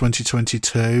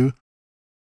 2021-2022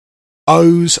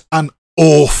 owes an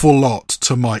awful lot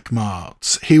to Mike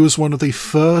Martz. He was one of the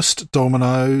first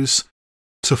dominoes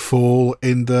to fall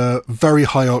in the very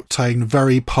high octane,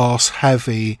 very pass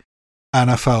heavy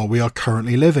NFL we are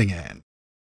currently living in.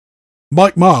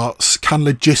 Mike Martz can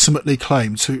legitimately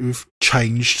claim to have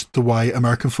changed the way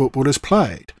American football is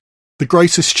played. The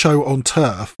greatest show on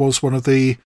turf was one of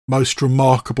the most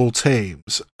remarkable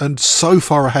teams, and so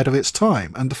far ahead of its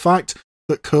time. And the fact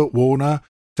that Kurt Warner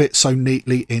fits so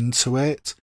neatly into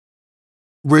it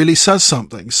really says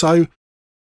something. So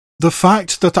the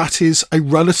fact that that is a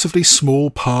relatively small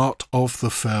part of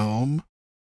the film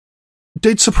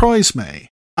did surprise me.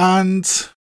 And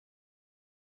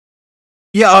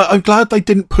yeah, I'm glad they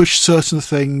didn't push certain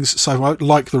things, so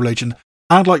like the religion,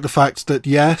 and like the fact that,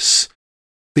 yes,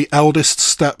 the eldest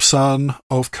stepson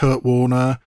of Kurt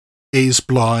Warner is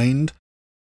blind,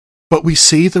 but we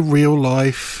see the real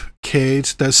life kid.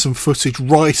 There's some footage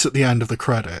right at the end of the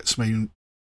credits. I mean,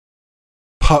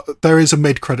 there is a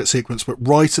mid-credit sequence, but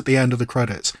right at the end of the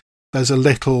credits, there's a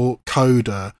little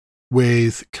coda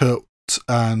with Kurt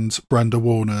and Brenda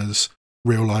Warner's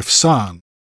real-life son.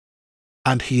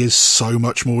 And he is so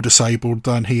much more disabled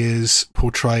than he is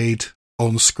portrayed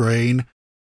on screen.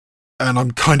 And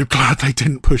I'm kind of glad they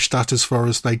didn't push that as far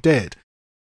as they did.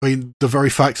 I mean, the very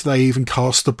fact they even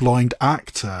cast a blind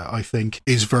actor, I think,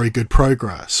 is very good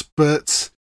progress.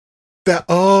 But there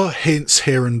are hints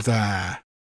here and there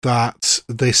that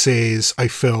this is a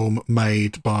film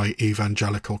made by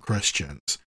evangelical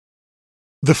Christians.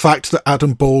 The fact that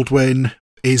Adam Baldwin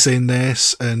is in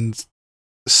this, and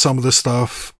some of the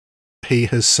stuff he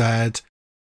has said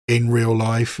in real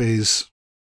life, is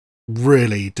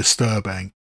really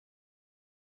disturbing.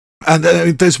 And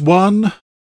there's one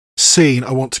scene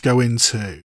I want to go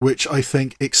into, which I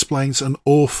think explains an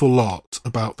awful lot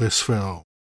about this film,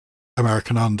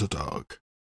 American Underdog.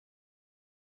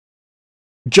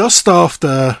 Just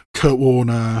after Kurt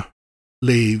Warner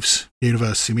leaves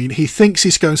university, I mean, he thinks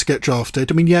he's going to get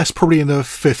drafted. I mean, yes, probably in the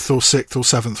 5th or 6th or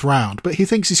 7th round, but he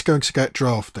thinks he's going to get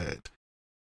drafted.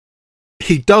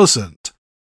 He doesn't,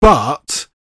 but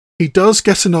he does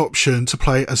get an option to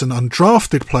play as an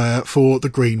undrafted player for the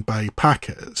Green Bay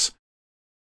Packers,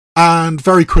 and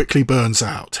very quickly burns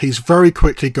out. He's very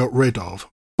quickly got rid of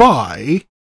by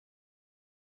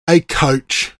a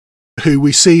coach who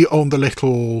we see on the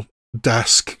little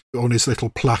desk, on his little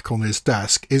plaque on his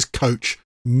desk, is Coach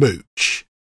Mooch.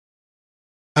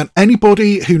 And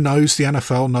anybody who knows the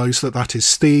NFL knows that that is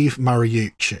Steve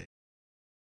Mariucci.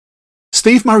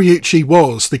 Steve Mariucci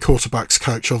was the quarterbacks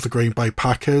coach of the Green Bay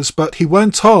Packers, but he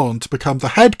went on to become the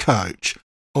head coach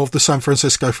of the San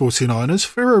Francisco 49ers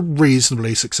for a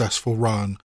reasonably successful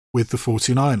run with the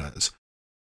 49ers,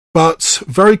 but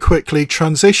very quickly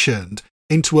transitioned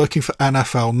into working for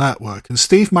NFL Network. And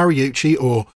Steve Mariucci,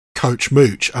 or Coach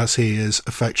Mooch as he is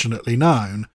affectionately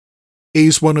known,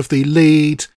 is one of the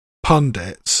lead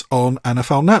pundits on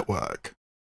NFL Network.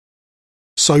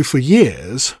 So for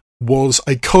years was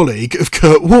a colleague of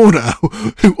Kurt Warner,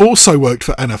 who also worked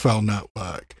for NFL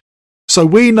Network. So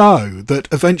we know that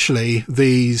eventually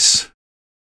these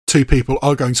two people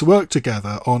are going to work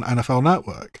together on NFL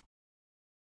Network.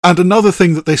 And another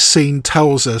thing that this scene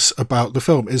tells us about the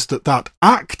film is that that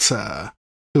actor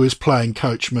who is playing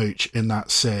Coach Mooch in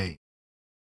that scene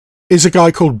is a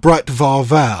guy called Brett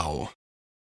Varvel.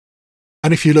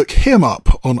 And if you look him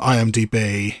up on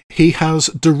IMDb, he has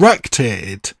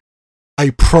directed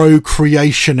a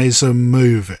pro-creationism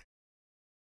movie.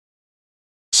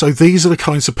 So these are the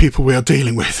kinds of people we are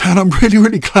dealing with, and I'm really,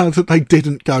 really glad that they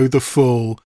didn't go the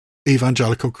full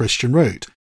evangelical Christian route.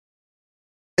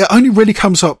 It only really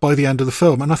comes up by the end of the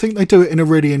film, and I think they do it in a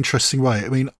really interesting way. I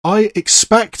mean, I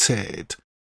expected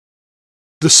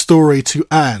the story to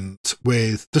end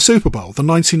with the Super Bowl, the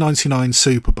 1999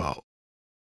 Super Bowl,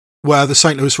 where the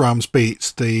St. Louis Rams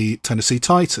beat the Tennessee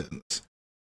Titans.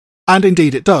 And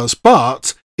indeed it does,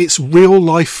 but it's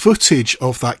real-life footage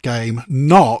of that game,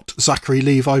 not Zachary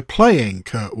Levi playing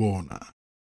Kurt Warner.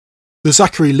 The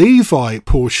Zachary Levi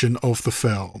portion of the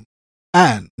film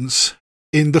ends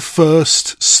in the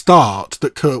first start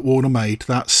that Kurt Warner made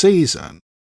that season.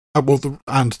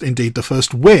 And indeed the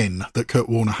first win that Kurt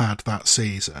Warner had that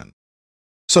season.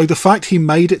 So the fact he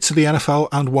made it to the NFL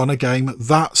and won a game,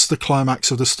 that's the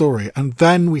climax of the story. And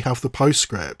then we have the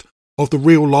postscript of the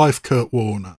real-life Kurt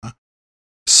Warner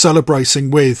celebrating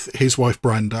with his wife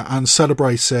Brenda and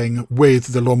celebrating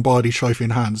with the Lombardi Trophy in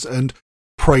hands and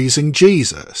praising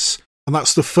Jesus. And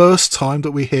that's the first time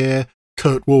that we hear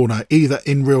Kurt Warner, either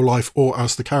in real life or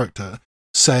as the character,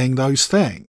 saying those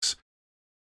things.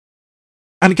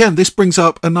 And again, this brings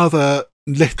up another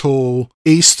little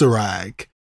Easter egg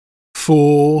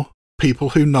for people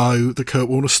who know the Kurt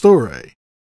Warner story.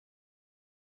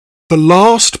 The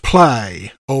last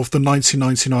play of the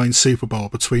 1999 Super Bowl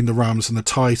between the Rams and the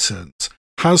Titans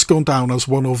has gone down as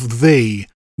one of the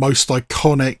most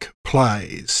iconic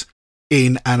plays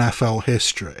in NFL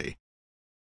history.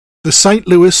 The St.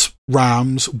 Louis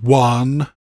Rams won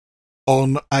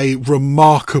on a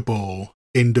remarkable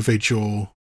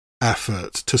individual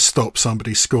effort to stop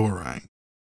somebody scoring.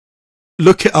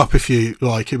 Look it up if you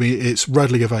like. I mean, it's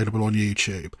readily available on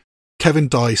YouTube. Kevin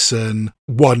Dyson,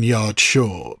 1 yard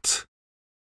short.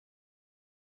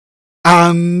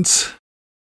 And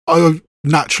I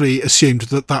naturally assumed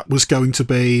that that was going to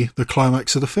be the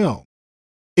climax of the film.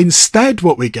 Instead,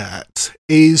 what we get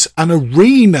is an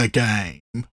arena game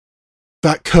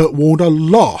that Kurt Warner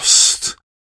lost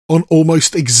on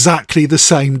almost exactly the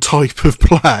same type of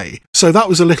play. So that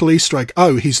was a little Easter egg.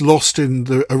 Oh, he's lost in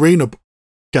the arena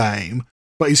game,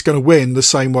 but he's going to win the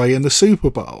same way in the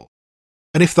Super Bowl.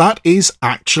 And if that is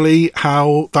actually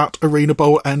how that Arena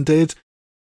Bowl ended,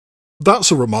 that's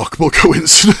a remarkable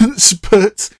coincidence.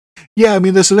 But yeah, I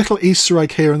mean, there's a little Easter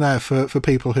egg here and there for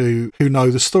people who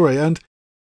know the story. And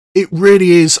it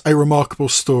really is a remarkable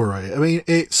story. I mean,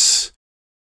 it's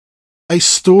a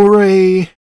story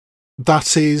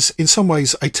that is in some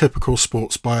ways a typical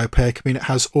sports biopic. I mean, it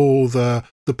has all the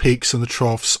peaks and the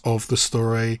troughs of the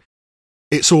story.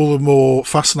 It's all the more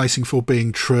fascinating for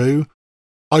being true.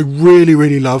 I really,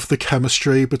 really love the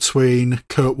chemistry between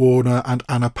Kurt Warner and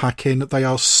Anna Paquin. They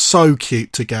are so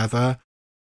cute together.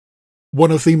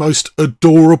 One of the most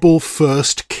adorable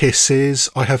first kisses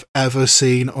I have ever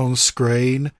seen on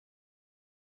screen.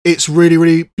 It's really,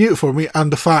 really beautiful. I mean,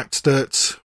 and the fact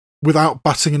that without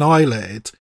batting an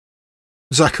eyelid,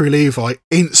 Zachary Levi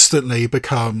instantly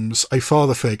becomes a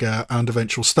father figure and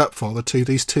eventual stepfather to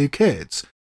these two kids.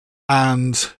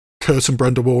 And Kurt and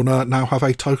Brenda Warner now have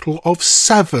a total of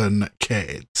 7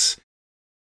 kids.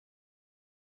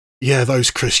 Yeah, those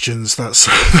Christians,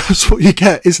 that's what you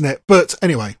get, isn't it? But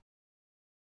anyway,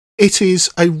 it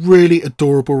is a really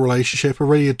adorable relationship, a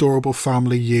really adorable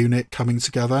family unit coming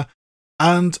together,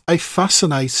 and a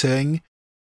fascinating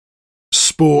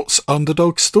sports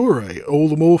underdog story, all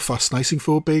the more fascinating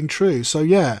for being true. So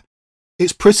yeah,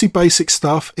 it's pretty basic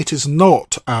stuff. It is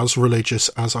not as religious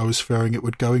as I was fearing it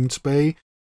would going to be.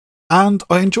 and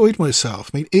I enjoyed myself.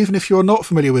 I mean, even if you're not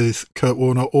familiar with Kurt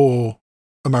Warner or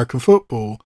American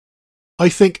football, I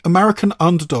think American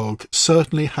Underdog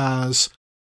certainly has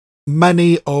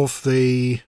many of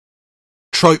the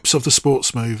tropes of the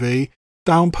sports movie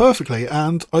down perfectly,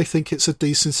 and I think it's a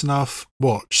decent enough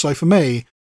watch. So for me,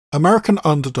 American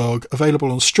Underdog,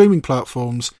 available on streaming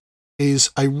platforms, is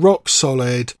a rock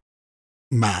solid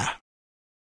meh.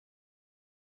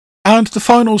 And the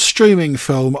final streaming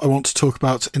film I want to talk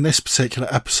about in this particular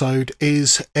episode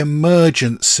is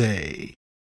Emergency,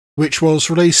 which was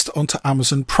released onto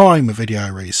Amazon Prime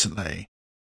Video recently.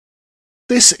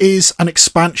 This is an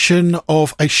expansion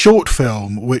of a short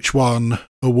film which won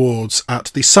awards at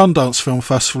the Sundance Film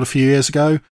Festival a few years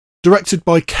ago, directed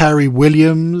by Cary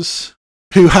Williams,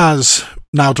 who has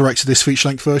now directed this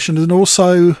feature-length version, and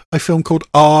also a film called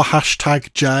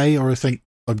R#J, or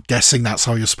I'm guessing that's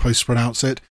how you're supposed to pronounce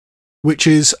it, which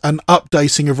is an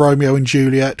updating of Romeo and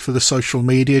Juliet for the social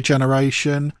media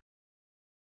generation.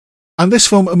 And this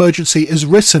film, Emergency, is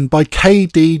written by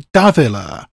K.D.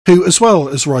 Davila, who, as well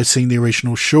as writing the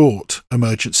original short,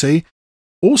 Emergency,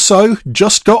 also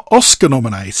just got Oscar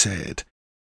nominated.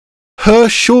 Her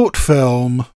short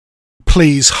film,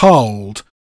 Please Hold,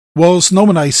 was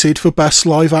nominated for Best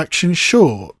Live Action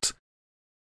Short.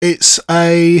 It's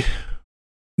a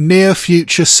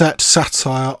near-future set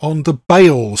satire on the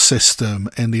bail system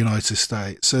in the United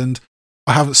States, and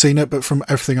I haven't seen it, but from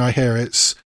everything I hear,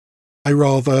 it's a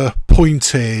rather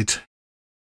pointed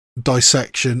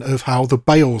dissection of how the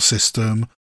bail system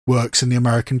works in the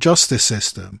American justice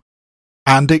system.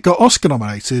 And it got Oscar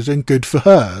nominated, and good for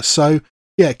her. So,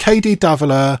 yeah, K.D.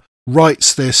 Davila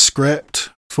writes this script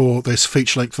for this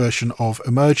feature-length version of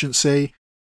Emergency,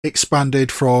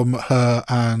 expanded from her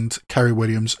and Cary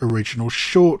Williams' original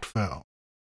short film,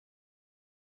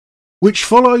 which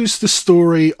follows the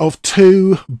story of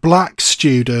two black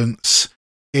students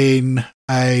in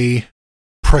a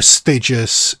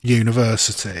prestigious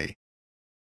university.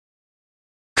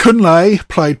 Kunle,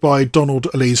 played by Donald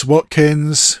Elise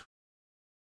Watkins,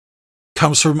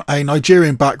 comes from a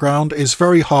Nigerian background, is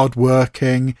very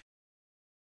hard-working.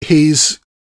 He's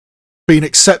been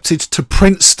accepted to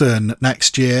Princeton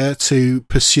next year to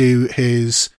pursue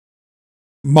his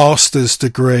master's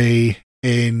degree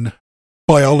in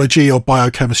biology or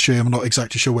biochemistry, I'm not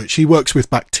exactly sure which. He works with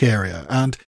bacteria,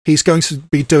 and he's going to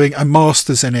be doing a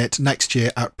master's in it next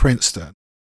year at Princeton.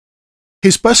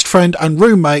 His best friend and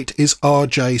roommate is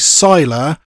R.J.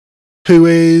 Cyler, who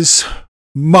is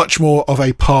much more of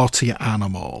a party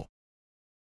animal.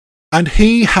 And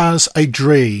he has a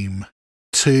dream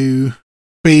to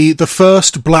be the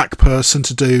first black person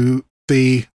to do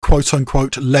the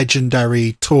quote-unquote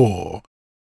legendary tour.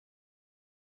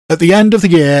 At the end of the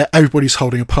year, everybody's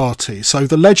holding a party. So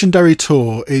the legendary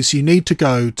tour is you need to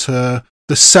go to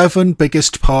the 7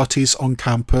 biggest parties on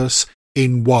campus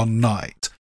in one night.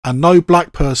 And no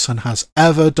black person has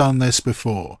ever done this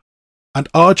before. And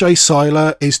R.J.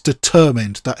 Cyler is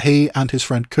determined that he and his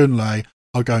friend Kunle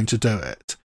are going to do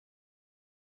it.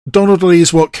 Donald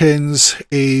Elise Watkins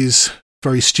is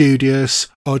very studious.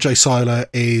 R.J. Cyler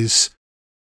is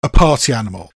a party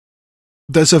animal.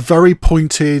 There's a very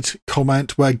pointed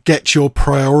comment where "get your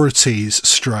priorities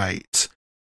straight"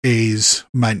 is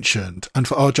mentioned. And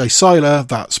for R.J. Cyler,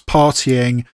 that's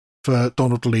partying. For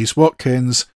Donald Elise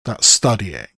Watkins, that's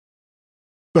studying.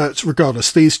 But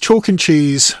regardless, these chalk and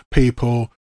cheese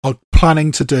people are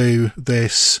planning to do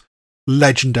this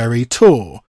legendary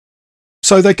tour.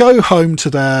 So they go home to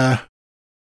their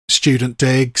student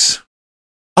digs,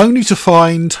 only to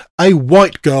find a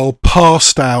white girl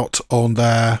passed out on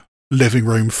their living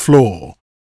room floor.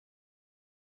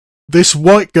 This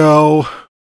white girl,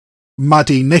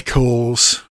 Maddie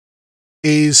Nichols,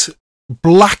 is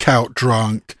blackout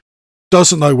drunk,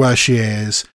 doesn't know where she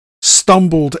is,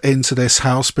 stumbled into this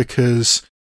house because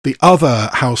the other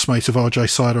housemate of R.J.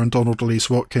 Cyler and Donald Elise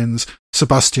Watkins,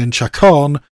 Sebastian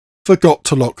Chacon, forgot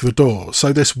to lock the door.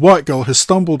 So this white girl has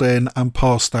stumbled in and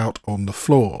passed out on the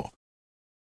floor.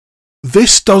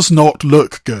 This does not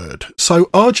look good. So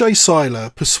R.J.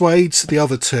 Cyler persuades the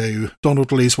other two,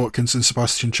 Donald Elise Watkins and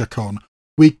Sebastian Chacon,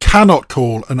 we cannot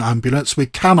call an ambulance, we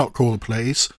cannot call the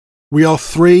police. We are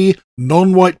 3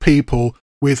 non-white people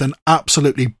with an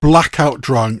absolutely blackout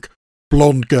drunk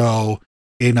blonde girl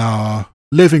in our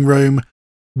living room.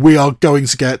 We are going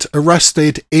to get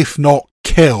arrested, if not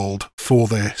killed, for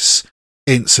this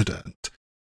incident.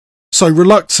 So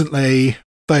reluctantly,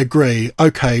 they agree,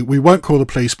 okay, we won't call the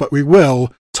police, but we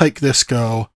will take this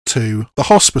girl to the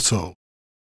hospital.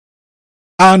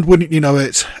 And wouldn't you know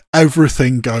it,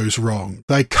 everything goes wrong.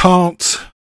 They can't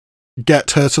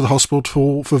get her to the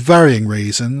hospital for varying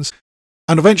reasons.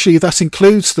 And eventually that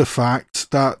includes the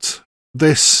fact that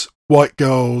this white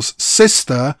girl's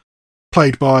sister,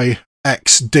 played by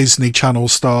ex-Disney Channel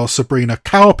star Sabrina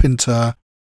Carpenter,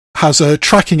 has a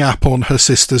tracking app on her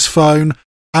sister's phone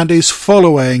and is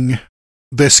following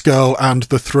this girl and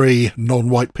the three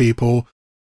non-white people,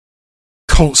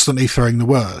 constantly throwing the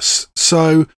worst.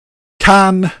 So,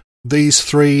 can these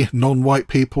three non-white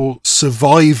people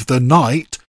survive the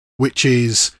night, which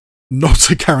is not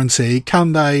a guarantee?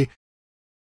 Can they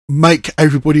make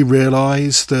everybody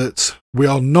realise that we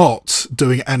are not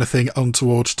doing anything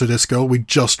untoward to this girl, we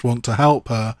just want to help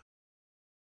her?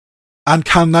 And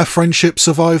can their friendship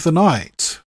survive the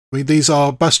night? I mean, these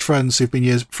are best friends who've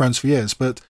been friends for years,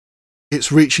 but it's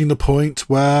reaching the point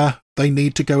where they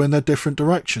need to go in their different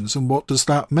directions, and what does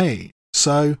that mean?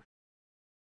 So,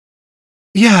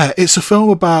 yeah, it's a film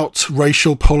about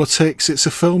racial politics, it's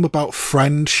a film about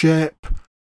friendship,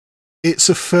 it's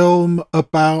a film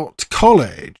about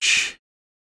college,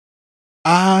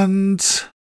 and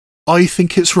I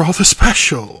think it's rather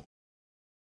special.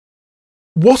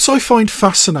 What I find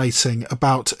fascinating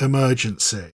about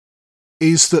Emergency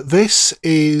is that this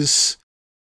is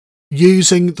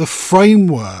using the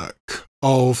framework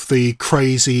of the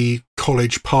crazy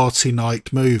college party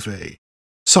night movie,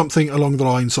 something along the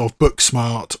lines of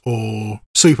Booksmart or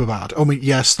Superbad. I mean,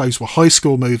 yes, those were high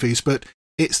school movies, but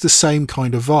it's the same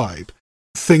kind of vibe.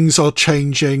 Things are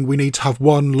changing, we need to have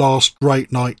one last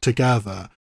great night together,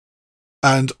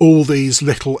 and all these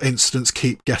little incidents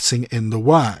keep getting in the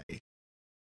way.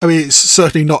 I mean, it's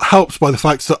certainly not helped by the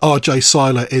fact that R.J.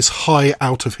 Cyler is high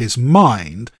out of his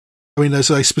mind. I mean, there's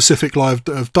a specific line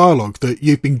of dialogue that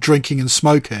you've been drinking and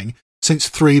smoking since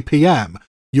 3 p.m.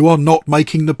 You are not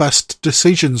making the best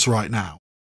decisions right now.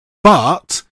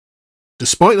 But,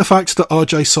 despite the fact that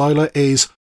R.J. Cyler is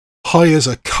high as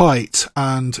a kite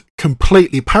and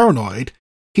completely paranoid,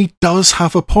 he does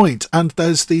have a point, and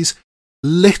there's these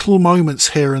little moments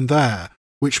here and there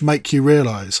which make you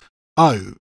realise,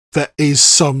 oh, there is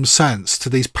some sense to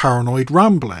these paranoid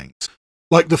ramblings.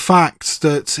 Like the fact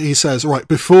that he says, right,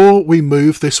 before we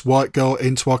move this white girl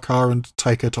into our car and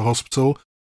take her to hospital,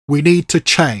 we need to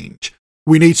change.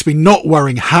 We need to be not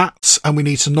wearing hats and we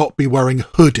need to not be wearing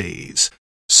hoodies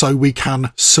so we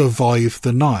can survive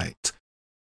the night.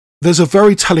 There's a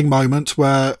very telling moment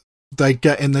where they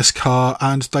get in this car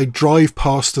and they drive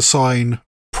past a sign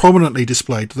prominently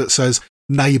displayed that says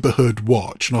Neighbourhood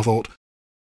Watch. And I thought,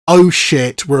 oh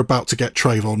shit, we're about to get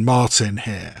Trayvon Martin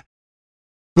here.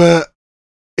 But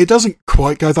it doesn't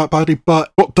quite go that badly.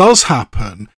 But what does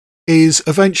happen is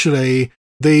eventually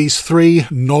these three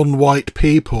non-white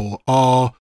people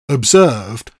are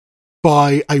observed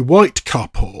by a white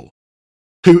couple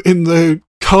who in the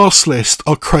cast list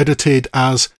are credited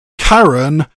as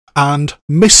Karen and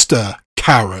Mr.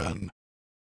 Karen.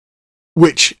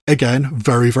 Which, again,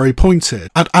 very, very pointed.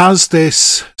 And as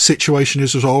this situation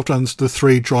is resolved and the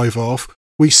three drive off,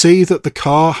 we see that the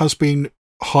car has been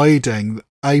hiding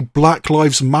a Black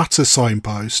Lives Matter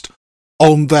signpost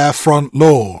on their front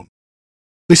lawn.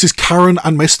 This is Karen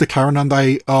and Mr. Karen, and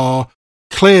they are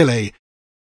clearly,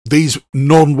 these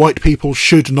non-white people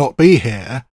should not be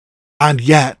here, and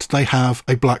yet they have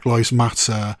a Black Lives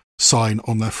Matter sign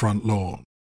on their front lawn.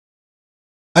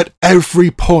 At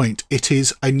every point, it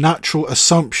is a natural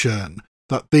assumption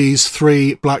that these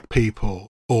three black people,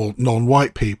 or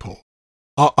non-white people,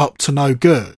 are up to no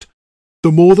good.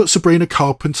 The more that Sabrina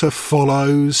Carpenter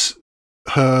follows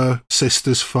her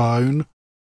sister's phone,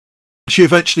 she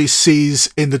eventually sees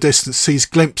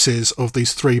glimpses of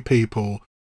these three people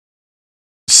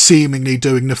seemingly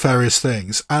doing nefarious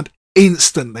things, and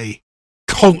instantly,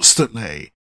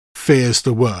 constantly fears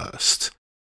the worst.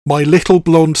 My little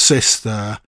blonde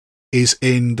sister is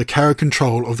in the care and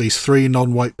control of these three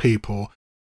non-white people.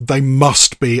 They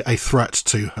must be a threat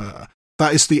to her.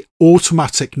 That is the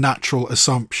automatic, natural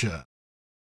assumption.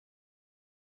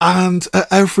 And at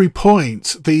every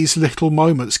point, these little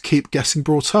moments keep getting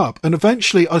brought up. And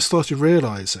eventually I started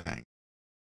realising,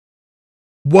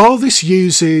 while this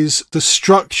uses the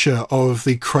structure of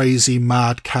the crazy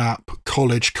madcap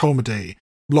college comedy,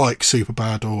 like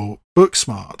Superbad or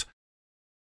Booksmart,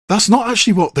 that's not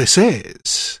actually what this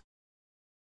is.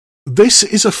 This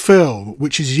is a film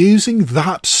which is using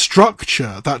that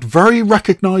structure, that very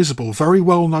recognisable, very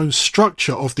well-known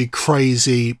structure of the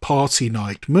crazy party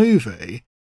night movie,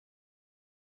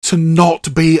 to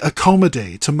not be a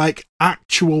comedy, to make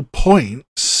actual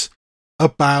points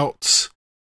about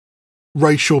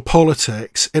racial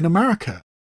politics in America.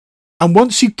 And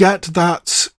once you get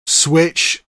that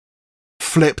switch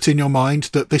flipped in your mind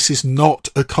that this is not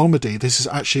a comedy, this is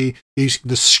actually using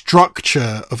the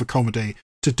structure of a comedy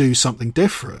to do something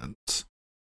different,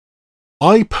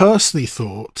 I personally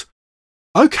thought,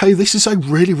 okay, this is a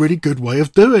really, really good way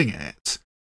of doing it.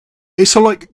 It's sort of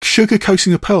like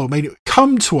sugarcoating the pill. I mean,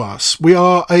 come to us. We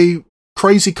are a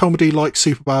crazy comedy like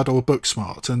Superbad or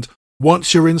Booksmart, and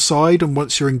once you're inside and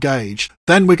once you're engaged,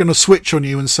 then we're going to switch on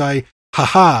you and say,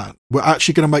 haha, we're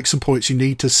actually going to make some points. You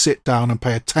need to sit down and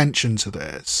pay attention to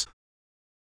this.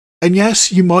 And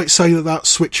yes, you might say that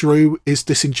switcheroo is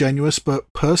disingenuous, but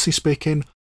personally speaking,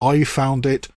 I found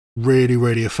it really,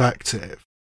 really effective.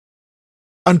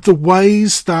 And the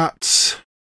ways that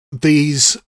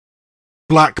these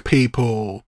black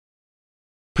people,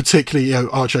 particularly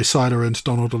R.J. Cyler and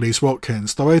Donald Elise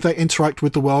Watkins, the way they interact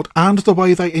with the world and the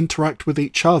way they interact with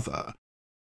each other,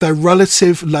 their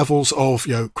relative levels of,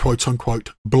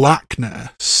 quote-unquote,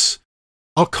 blackness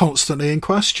are constantly in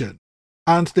question.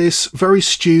 And this very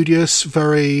studious,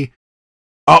 very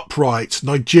upright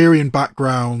Nigerian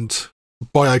background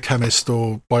biochemist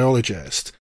or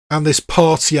biologist, and this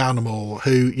party animal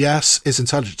who, yes, is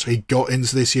intelligent. He got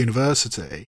into this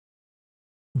university,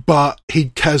 but he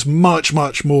cares much,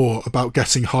 much more about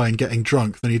getting high and getting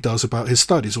drunk than he does about his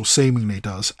studies, or seemingly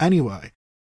does anyway.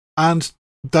 And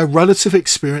their relative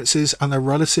experiences and their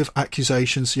relative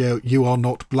accusations, you are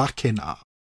not black enough,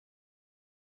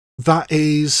 that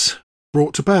is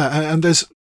brought to bear. And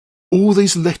there's all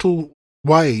these little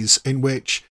ways in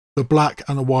which the black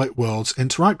and the white worlds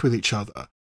interact with each other.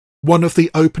 One of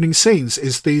the opening scenes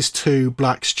is these two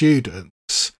black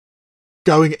students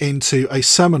going into a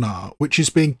seminar which is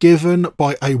being given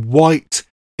by a white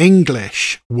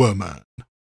English woman.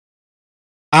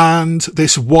 And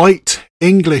this white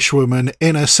English woman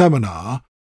in a seminar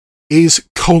is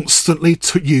constantly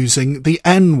using the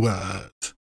N-word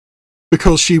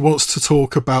because she wants to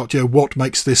talk about what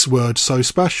makes this word so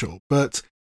special. But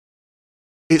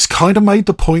it's kind of made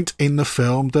the point in the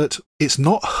film that it's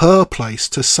not her place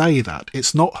to say that.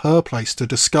 It's not her place to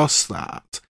discuss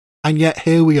that. And yet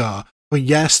here we are. Well,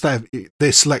 yes,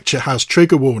 this lecture has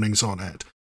trigger warnings on it.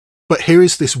 But here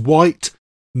is this white,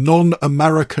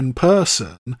 non-American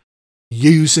person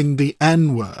using the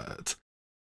N-word.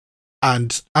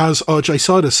 And as R.J.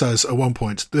 Cyler says at one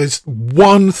point, there's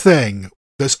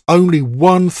only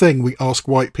one thing we ask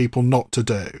white people not to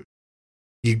do.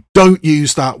 You don't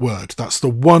use that word. That's the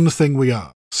one thing we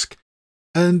ask.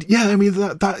 And yeah, I mean,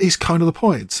 that is kind of the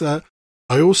point.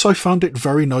 I also found it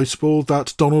very notable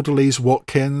that Donald Elise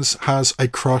Watkins has a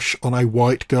crush on a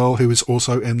white girl who is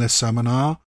also in this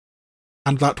seminar.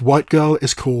 And that white girl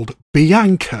is called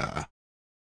Bianca,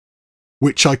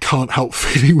 which I can't help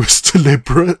feeling was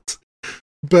deliberate.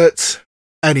 But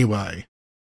anyway,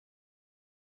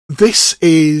 this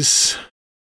is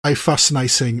a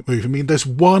fascinating movie. I mean, there's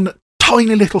one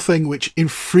tiny little thing which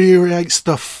infuriates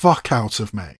the fuck out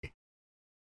of me.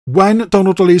 When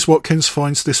Donald Elise Watkins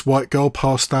finds this white girl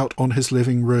passed out on his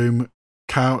living room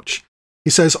couch,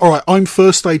 he says, all right, I'm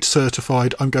first aid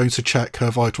certified, I'm going to check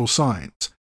her vital signs.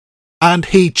 And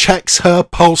he checks her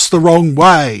pulse the wrong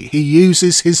way. He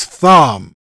uses his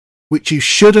thumb, which you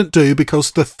shouldn't do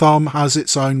because the thumb has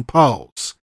its own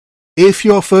pulse. If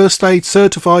you're first aid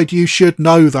certified, you should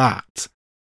know that.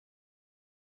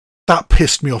 That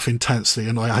pissed me off intensely,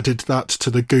 and I added that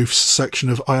to the goofs section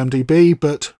of IMDb,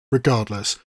 but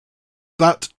regardless,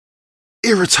 that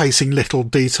irritating little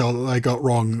detail that they got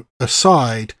wrong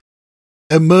aside,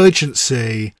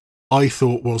 Emergency, I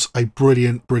thought, was a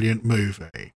brilliant, brilliant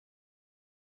movie.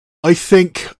 I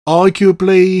think,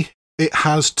 arguably, it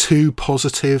has too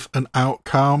positive an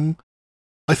outcome.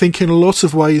 I think in a lot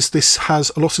of ways this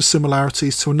has a lot of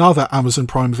similarities to another Amazon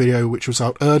Prime Video which was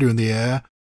out earlier in the year,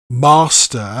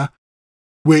 Master,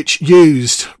 which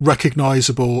used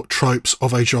recognisable tropes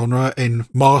of a genre, in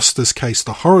Master's case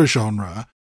the horror genre,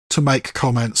 to make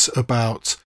comments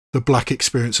about the black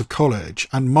experience of college.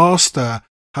 And Master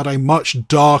had a much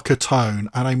darker tone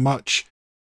and a much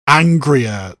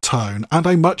angrier tone and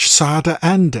a much sadder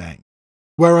ending.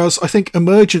 Whereas I think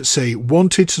Emergency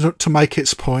wanted to make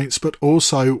its points, but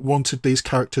also wanted these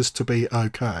characters to be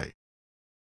okay.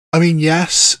 I mean,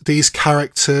 yes, these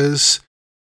characters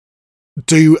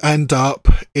do end up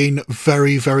in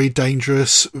very, very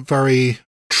dangerous, very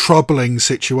troubling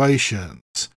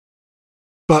situations.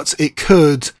 But it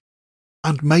could,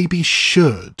 and maybe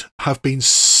should, have been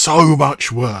so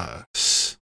much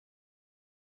worse.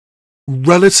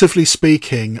 Relatively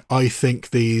speaking, I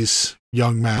think these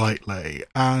young men lightly,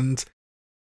 and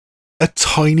a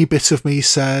tiny bit of me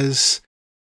says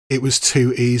it was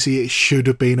too easy, it should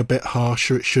have been a bit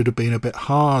harsher, it should have been a bit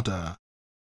harder.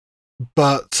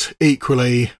 But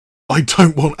equally, I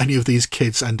don't want any of these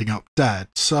kids ending up dead,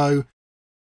 so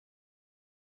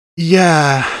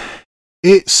yeah,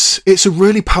 it's a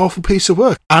really powerful piece of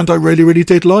work, and I really, really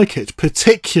did like it,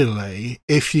 particularly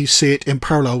if you see it in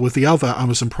parallel with the other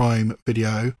Amazon Prime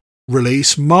Video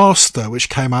release, Master, which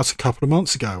came out a couple of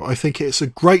months ago. I think it's a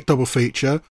great double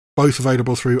feature, both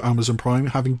available through Amazon Prime,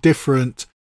 having different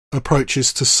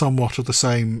approaches to somewhat of the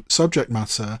same subject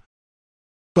matter.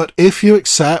 But if you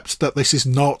accept that this is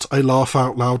not a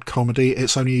laugh-out-loud comedy,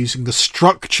 it's only using the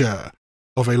structure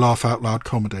of a laugh-out-loud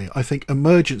comedy, I think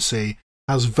Emergency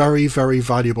has very, very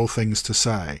valuable things to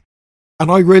say. And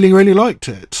I really, really liked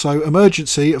it. So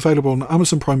Emergency, available on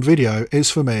Amazon Prime Video, is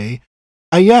for me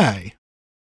a yay.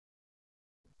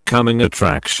 Coming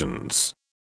attractions.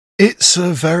 It's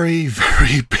a very,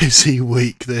 very busy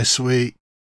week this week.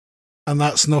 And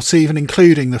that's not even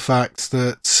including the fact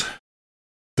that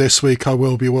this week I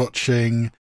will be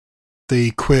watching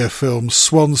the queer film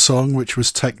Swan Song, which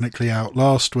was technically out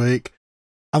last week.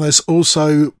 And there's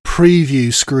also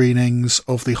preview screenings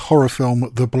of the horror film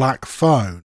The Black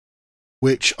Phone,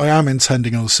 which I am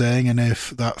intending on seeing, and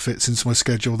if that fits into my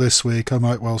schedule this week, I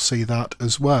might well see that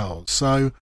as well.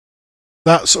 So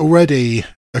that's already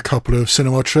a couple of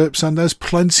cinema trips, and there's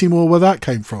plenty more where that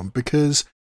came from, because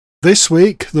this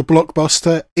week the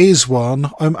blockbuster is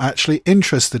one I'm actually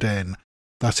interested in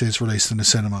that is released in the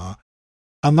cinema,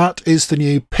 and that is the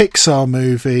new Pixar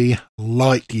movie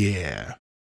Lightyear.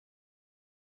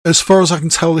 As far as I can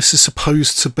tell, this is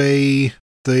supposed to be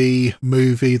the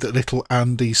movie that little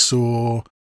Andy saw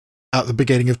at the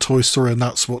beginning of Toy Story, and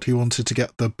that's what he wanted to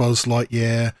get the Buzz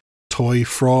Lightyear toy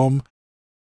from.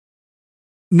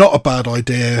 Not a bad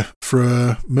idea for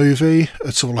a movie.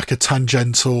 It's all like a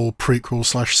tangential prequel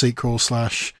 / sequel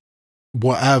 /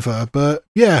 whatever, but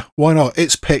yeah, why not?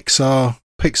 It's Pixar.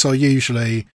 Pixar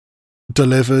usually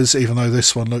delivers, even though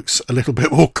this one looks a little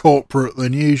bit more corporate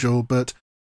than usual, but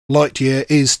Lightyear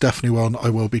is definitely one I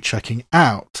will be checking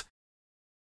out.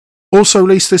 Also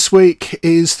released this week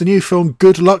is the new film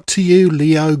Good Luck to You,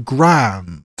 Leo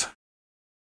Grand,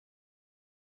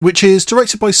 which is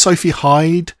directed by Sophie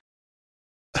Hyde,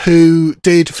 who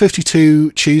did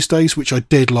 52 Tuesdays, which I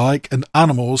did like, and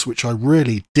Animals, which I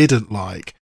really didn't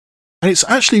like. And it's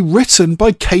actually written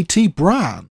by Katie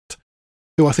Brandt,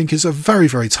 who I think is a very,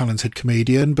 very talented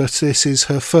comedian, but this is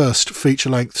her first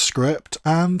feature-length script,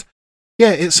 and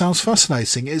yeah, it sounds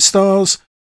fascinating. It stars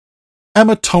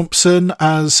Emma Thompson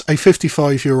as a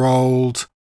 55-year-old.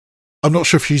 I'm not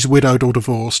sure if she's widowed or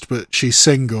divorced, but she's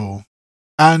single.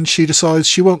 And she decides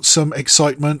she wants some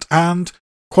excitement and,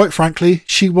 quite frankly,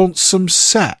 she wants some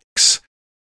sex.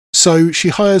 So she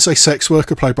hires a sex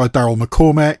worker played by Daryl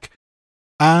McCormick,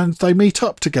 and they meet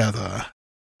up together.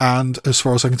 And, as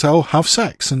far as I can tell, have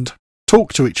sex and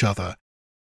talk to each other.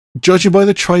 Judging by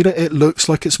the trailer, it looks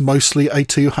like it's mostly a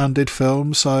two-handed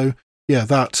film, so yeah,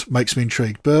 that makes me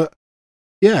intrigued. But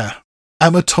yeah,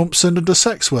 Emma Thompson and a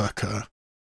sex worker.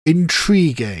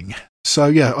 Intriguing. So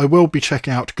yeah, I will be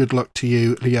checking out Good Luck to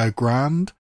You, Leo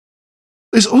Grand.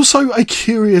 There's also a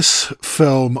curious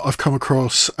film I've come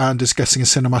across and is getting a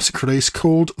cinematic release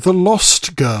called The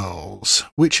Lost Girls,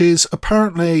 which is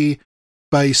apparently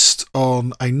based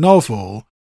on a novel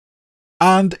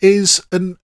and is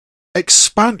an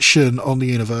expansion on the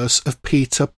universe of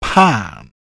Peter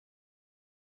Pan,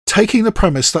 taking the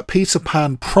premise that Peter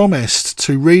Pan promised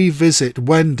to revisit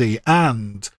Wendy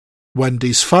and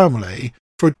Wendy's family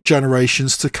for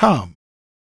generations to come.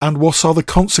 And what are the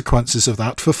consequences of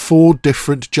that for 4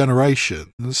 different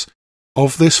generations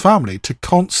of this family to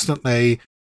constantly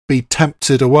be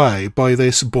tempted away by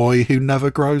this boy who never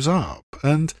grows up?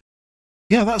 And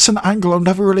yeah, that's an angle I've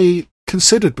never really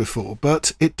considered before,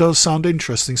 but it does sound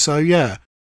interesting. So yeah,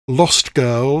 Lost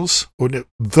Girls, or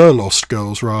The Lost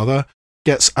Girls rather,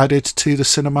 gets added to the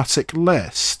cinematic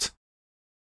list.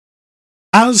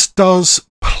 As does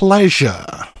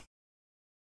Pleasure,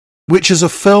 which is a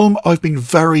film I've been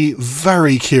very,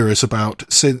 very curious about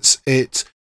since it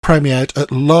premiered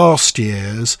at last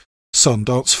year's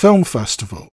Sundance Film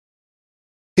Festival.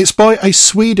 It's by a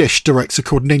Swedish director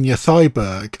called Ninja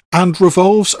Thyberg and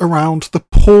revolves around the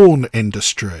porn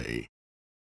industry.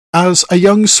 As a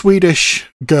young Swedish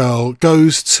girl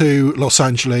goes to Los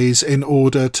Angeles in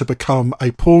order to become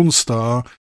a porn star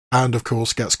and, of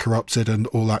course, gets corrupted and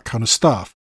all that kind of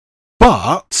stuff.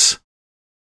 But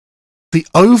the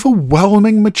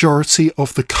overwhelming majority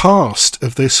of the cast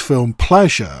of this film,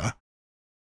 Pleasure,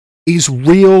 is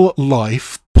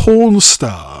real-life porn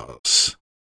stars.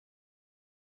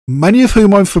 Many of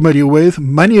whom I'm familiar with,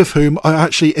 many of whom are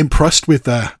actually impressed with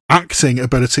their acting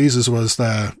abilities as well as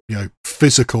their,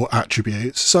 physical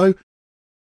attributes. So,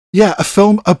 yeah, a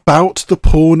film about the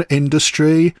porn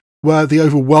industry where the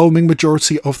overwhelming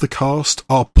majority of the cast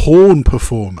are porn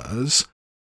performers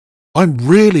I'm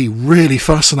really, really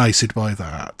fascinated by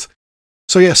that.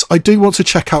 So yes, I do want to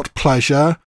check out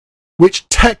Pleasure, which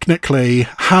technically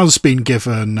has been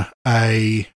given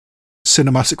a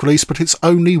cinematic release, but it's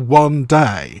only one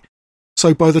day.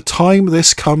 So by the time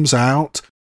this comes out,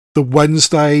 the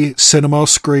Wednesday cinema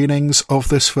screenings of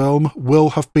this film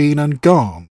will have been and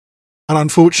gone. And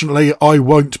unfortunately, I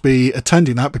won't be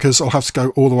attending that because I'll have to go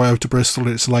all the way over to Bristol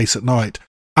and it's late at night.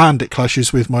 And it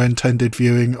clashes with my intended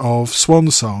viewing of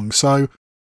Swan Song. So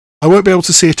I won't be able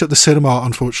to see it at the cinema,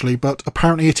 unfortunately, but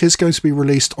apparently it is going to be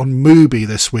released on Mubi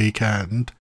this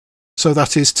weekend. So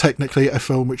that is technically a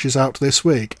film which is out this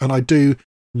week. And I do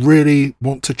really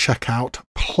want to check out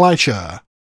Pleasure.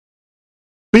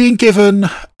 Being given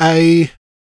a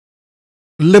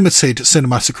limited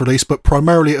cinematic release, but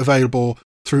primarily available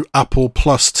through Apple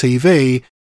Plus TV,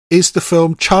 is the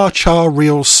film Cha Cha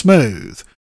Real Smooth,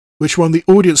 which won the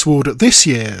Audience Award at this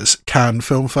year's Cannes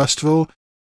Film Festival,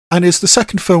 and is the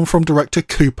second film from director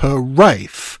Cooper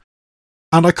Raiff.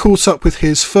 And I caught up with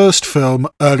his first film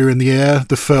earlier in the year,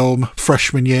 the film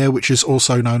Freshman Year, which is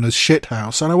also known as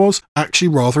Shithouse, and I was actually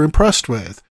rather impressed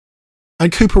with.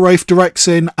 And Cooper Raiff directs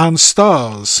in and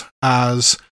stars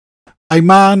as a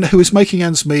man who is making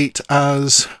ends meet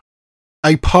as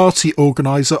a party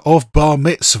organiser of bar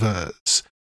mitzvahs.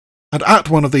 And at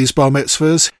one of these bar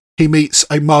mitzvahs, he meets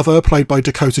a mother, played by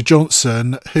Dakota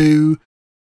Johnson, who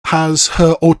has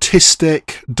her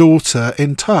autistic daughter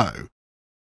in tow.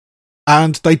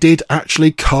 And they did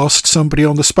actually cast somebody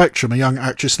on the spectrum, a young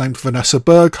actress named Vanessa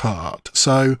Berghardt.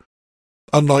 So,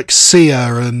 unlike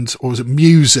Sia and, or was it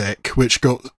Music, which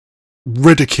got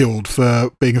ridiculed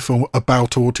for being a film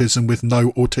about autism with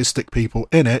no autistic people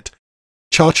in it,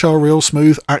 Cha Cha Real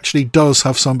Smooth actually does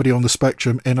have somebody on the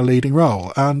spectrum in a leading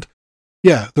role. And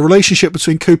yeah, the relationship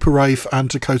between Cooper Raiff and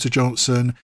Dakota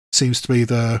Johnson seems to be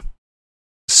the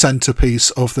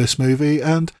centerpiece of this movie,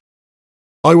 and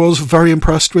I was very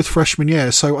impressed with Freshman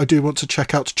Year, so I do want to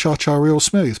check out Cha Cha Real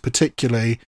Smooth,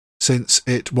 particularly since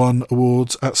it won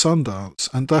awards at Sundance,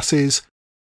 and that is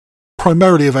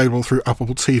primarily available through Apple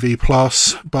TV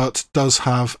Plus, but does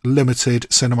have limited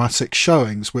cinematic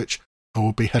showings, which I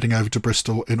will be heading over to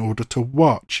Bristol in order to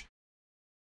watch.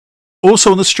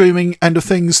 Also on the streaming end of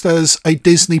things, there's a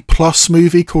Disney Plus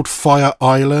movie called Fire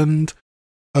Island,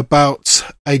 about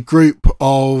a group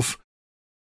of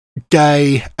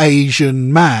gay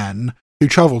Asian men who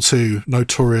travel to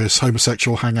notorious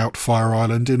homosexual hangout Fire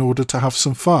Island in order to have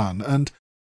some fun. And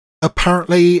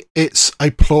apparently it's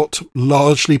a plot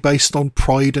largely based on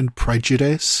Pride and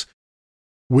Prejudice,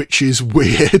 which is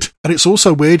weird. And it's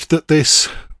also weird that this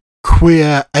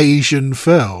queer Asian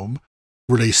film,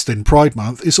 released in Pride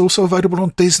Month, is also available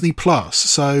on Disney Plus.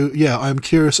 So yeah, I'm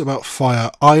curious about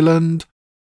Fire Island.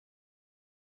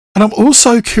 And I'm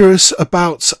also curious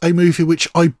about a movie which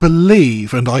I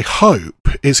believe and I hope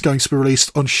is going to be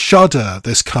released on Shudder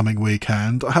this coming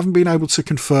weekend. I haven't been able to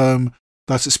confirm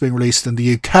that it's being released in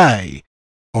the UK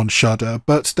on Shudder,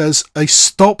 but there's a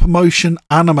stop-motion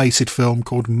animated film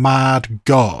called Mad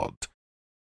God.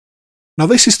 Now,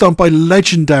 this is done by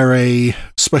legendary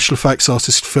special effects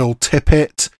artist Phil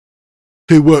Tippett,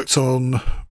 who worked on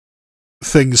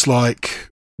things like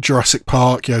Jurassic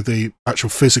Park, you know, the actual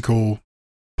physical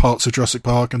parts of Jurassic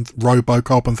Park and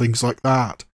RoboCop and things like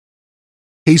that.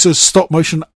 He's a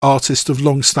stop-motion artist of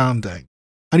long standing,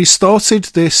 and he started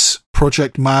this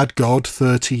project Mad God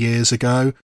 30 years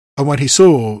ago, and when he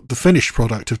saw the finished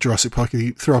product of Jurassic Park,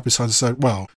 he threw up his hands and said,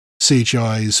 well,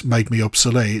 CGI's made me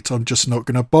obsolete, I'm just not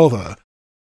going to bother.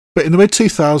 But in the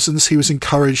mid-2000s, he was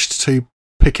encouraged to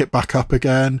pick it back up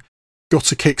again,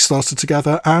 got a Kickstarter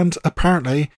together, and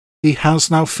apparently he has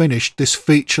now finished this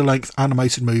feature-length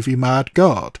animated movie, Mad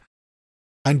God.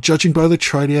 And judging by the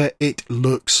trailer, it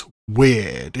looks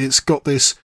weird. It's got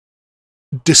this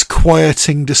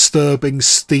disquieting, disturbing,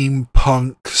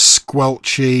 steampunk,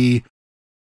 squelchy,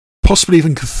 possibly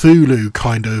even Cthulhu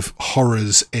kind of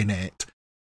horrors in it.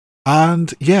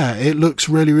 And yeah, it looks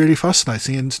really, really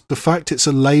fascinating. And the fact it's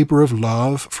a labour of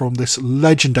love from this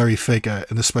legendary figure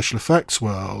in the special effects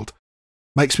world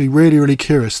makes me really, really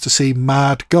curious to see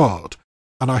Mad God.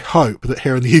 And I hope that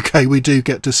here in the UK we do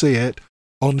get to see it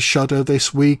on Shudder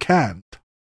this weekend.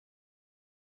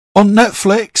 On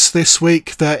Netflix this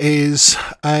week there is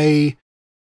a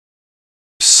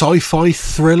sci-fi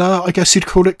thriller, I guess you'd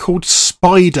call it, called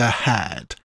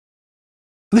Spiderhead.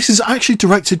 This is actually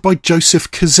directed by Joseph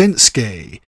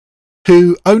Kosinski,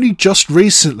 who only just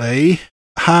recently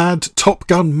had Top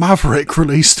Gun Maverick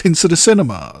released into the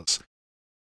cinemas.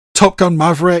 Top Gun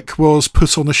Maverick was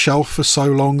put on the shelf for so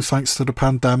long thanks to the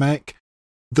pandemic,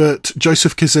 that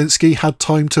Joseph Kosinski had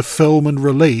time to film and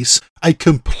release a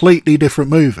completely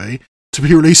different movie to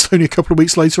be released only a couple of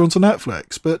weeks later onto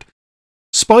Netflix. But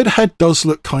Spiderhead does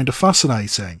look kind of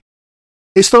fascinating.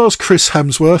 It stars Chris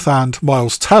Hemsworth and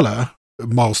Miles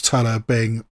Teller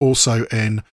being also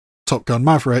in Top Gun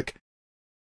Maverick,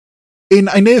 in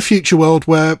a near future world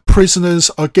where prisoners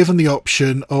are given the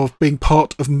option of being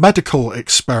part of medical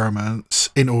experiments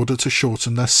in order to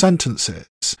shorten their sentences.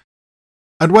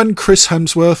 And when Chris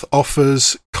Hemsworth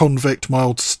offers convict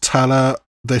Miles Teller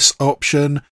this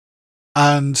option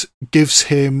and gives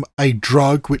him a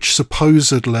drug which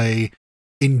supposedly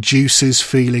induces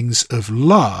feelings of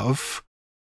love,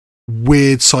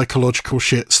 weird psychological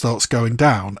shit starts going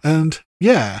down. And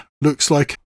yeah, looks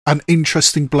like an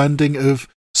interesting blending of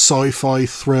sci-fi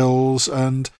thrills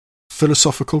and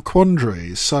philosophical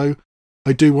quandaries. So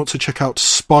I do want to check out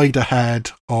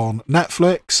Spiderhead on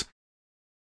Netflix.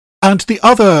 And the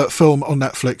other film on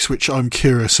Netflix which I'm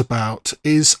curious about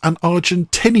is an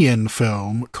Argentinian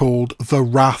film called The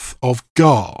Wrath of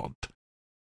God,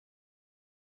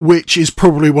 which is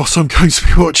probably what I'm going to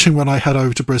be watching when I head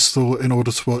over to Bristol in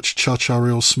order to watch Cha Cha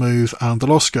Real Smooth and The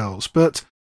Lost Girls. But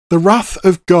The Wrath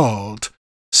of God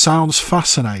sounds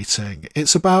fascinating.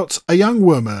 It's about a young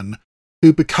woman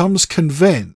who becomes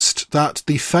convinced that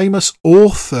the famous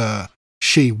author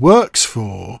she works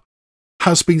for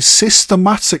has been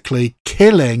systematically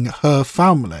killing her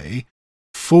family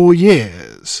for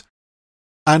years,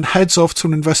 and heads off to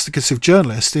an investigative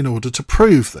journalist in order to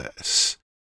prove this.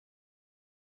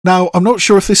 Now, I'm not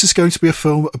sure if this is going to be a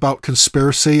film about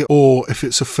conspiracy or if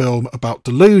it's a film about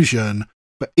delusion,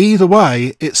 but either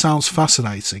way, it sounds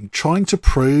fascinating. Trying to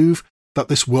prove that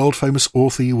this world-famous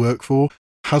author you work for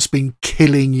has been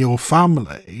killing your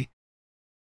family,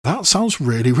 that sounds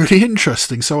really, really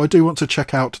interesting, so I do want to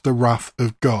check out The Wrath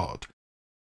of God.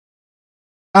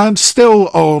 And still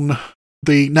on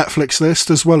the Netflix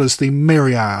list, as well as the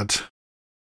myriad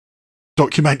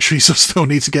documentaries I still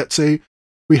need to get to,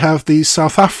 we have the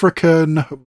South African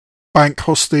bank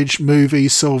hostage movie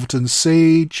Silverton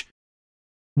Siege,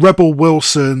 Rebel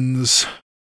Wilson's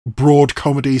broad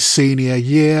comedy Senior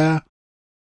Year,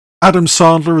 Adam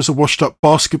Sandler as a washed-up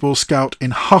basketball scout in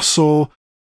Hustle,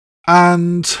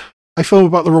 and a film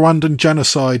about the Rwandan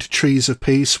genocide, Trees of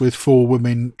Peace, with 4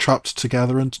 women trapped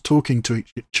together and talking to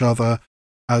each other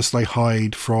as they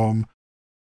hide from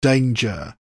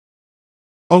danger.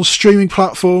 On streaming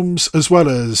platforms, as well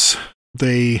as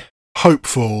the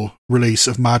hopeful release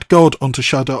of Mad God onto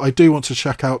Shudder, I do want to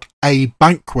check out A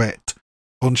Banquet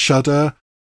on Shudder,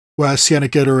 where Sienna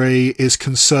Guillory is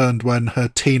concerned when her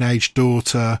teenage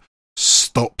daughter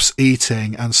stops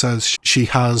eating and says she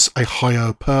has a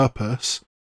higher purpose.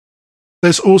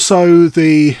 There's also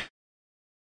the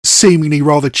seemingly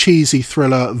rather cheesy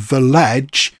thriller The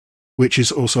Ledge, which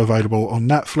is also available on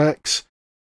Netflix.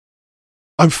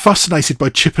 I'm fascinated by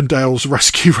Chippendale's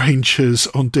Rescue Rangers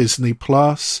on Disney+.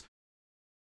 I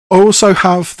also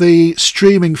have the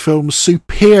streaming film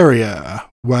Superior,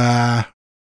 where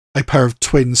a pair of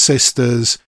twin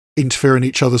sisters interfere in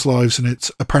each other's lives and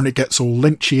it apparently gets all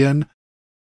Lynchian.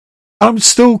 I'm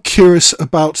still curious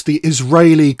about the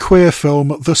Israeli queer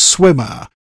film The Swimmer,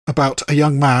 about a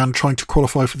young man trying to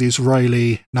qualify for the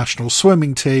Israeli national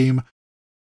swimming team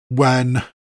when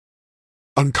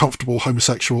uncomfortable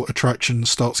homosexual attraction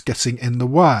starts getting in the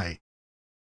way.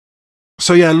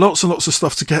 So yeah, lots and lots of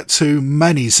stuff to get to,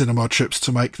 many cinema trips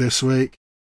to make this week.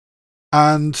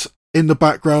 And in the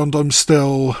background, I'm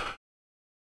still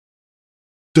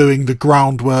doing the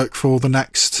groundwork for the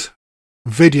next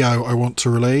video I want to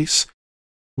release,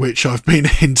 which I've been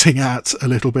hinting at a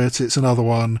little bit. It's another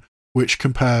one which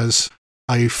compares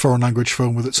a foreign language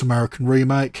film with its American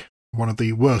remake, one of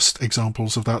the worst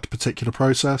examples of that particular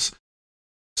process.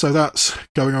 So that's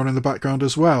going on in the background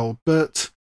as well. But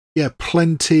yeah,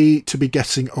 plenty to be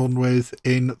getting on with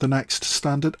in the next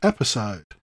standard episode.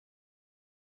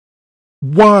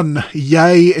 One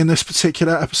yay in this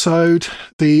particular episode,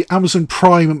 the Amazon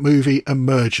Prime movie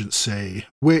Emergency,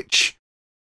 which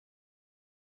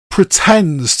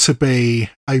pretends to be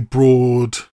a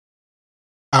broad,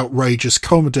 outrageous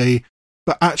comedy,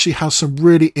 but actually has some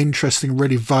really interesting,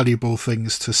 really valuable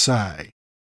things to say.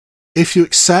 If you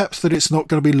accept that it's not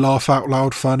going to be laugh out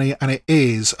loud funny, and it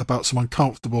is about some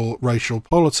uncomfortable racial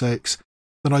politics,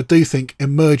 then I do think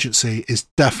Emergency is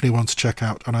definitely one to check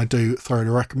out, and I do thoroughly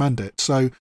recommend it. So,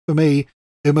 for me,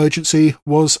 Emergency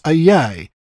was a yay.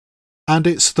 And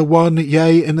it's the one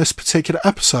yay in this particular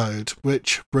episode,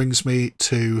 which brings me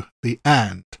to the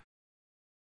end.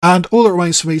 And all that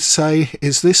remains for me to say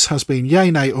is this has been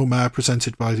Yay, Nay or Meh,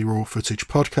 presented by the Raw Footage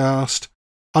Podcast.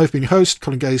 I've been your host,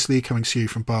 Colin Gaisley, coming to you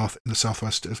from Bath in the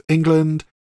southwest of England.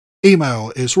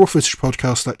 Email is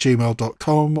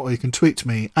rawfootagepodcast@gmail.com, or you can tweet to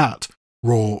me at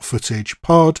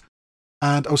rawfootagepod.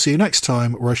 And I'll see you next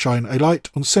time, where I shine a light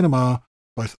on cinema,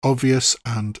 both obvious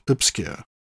and obscure.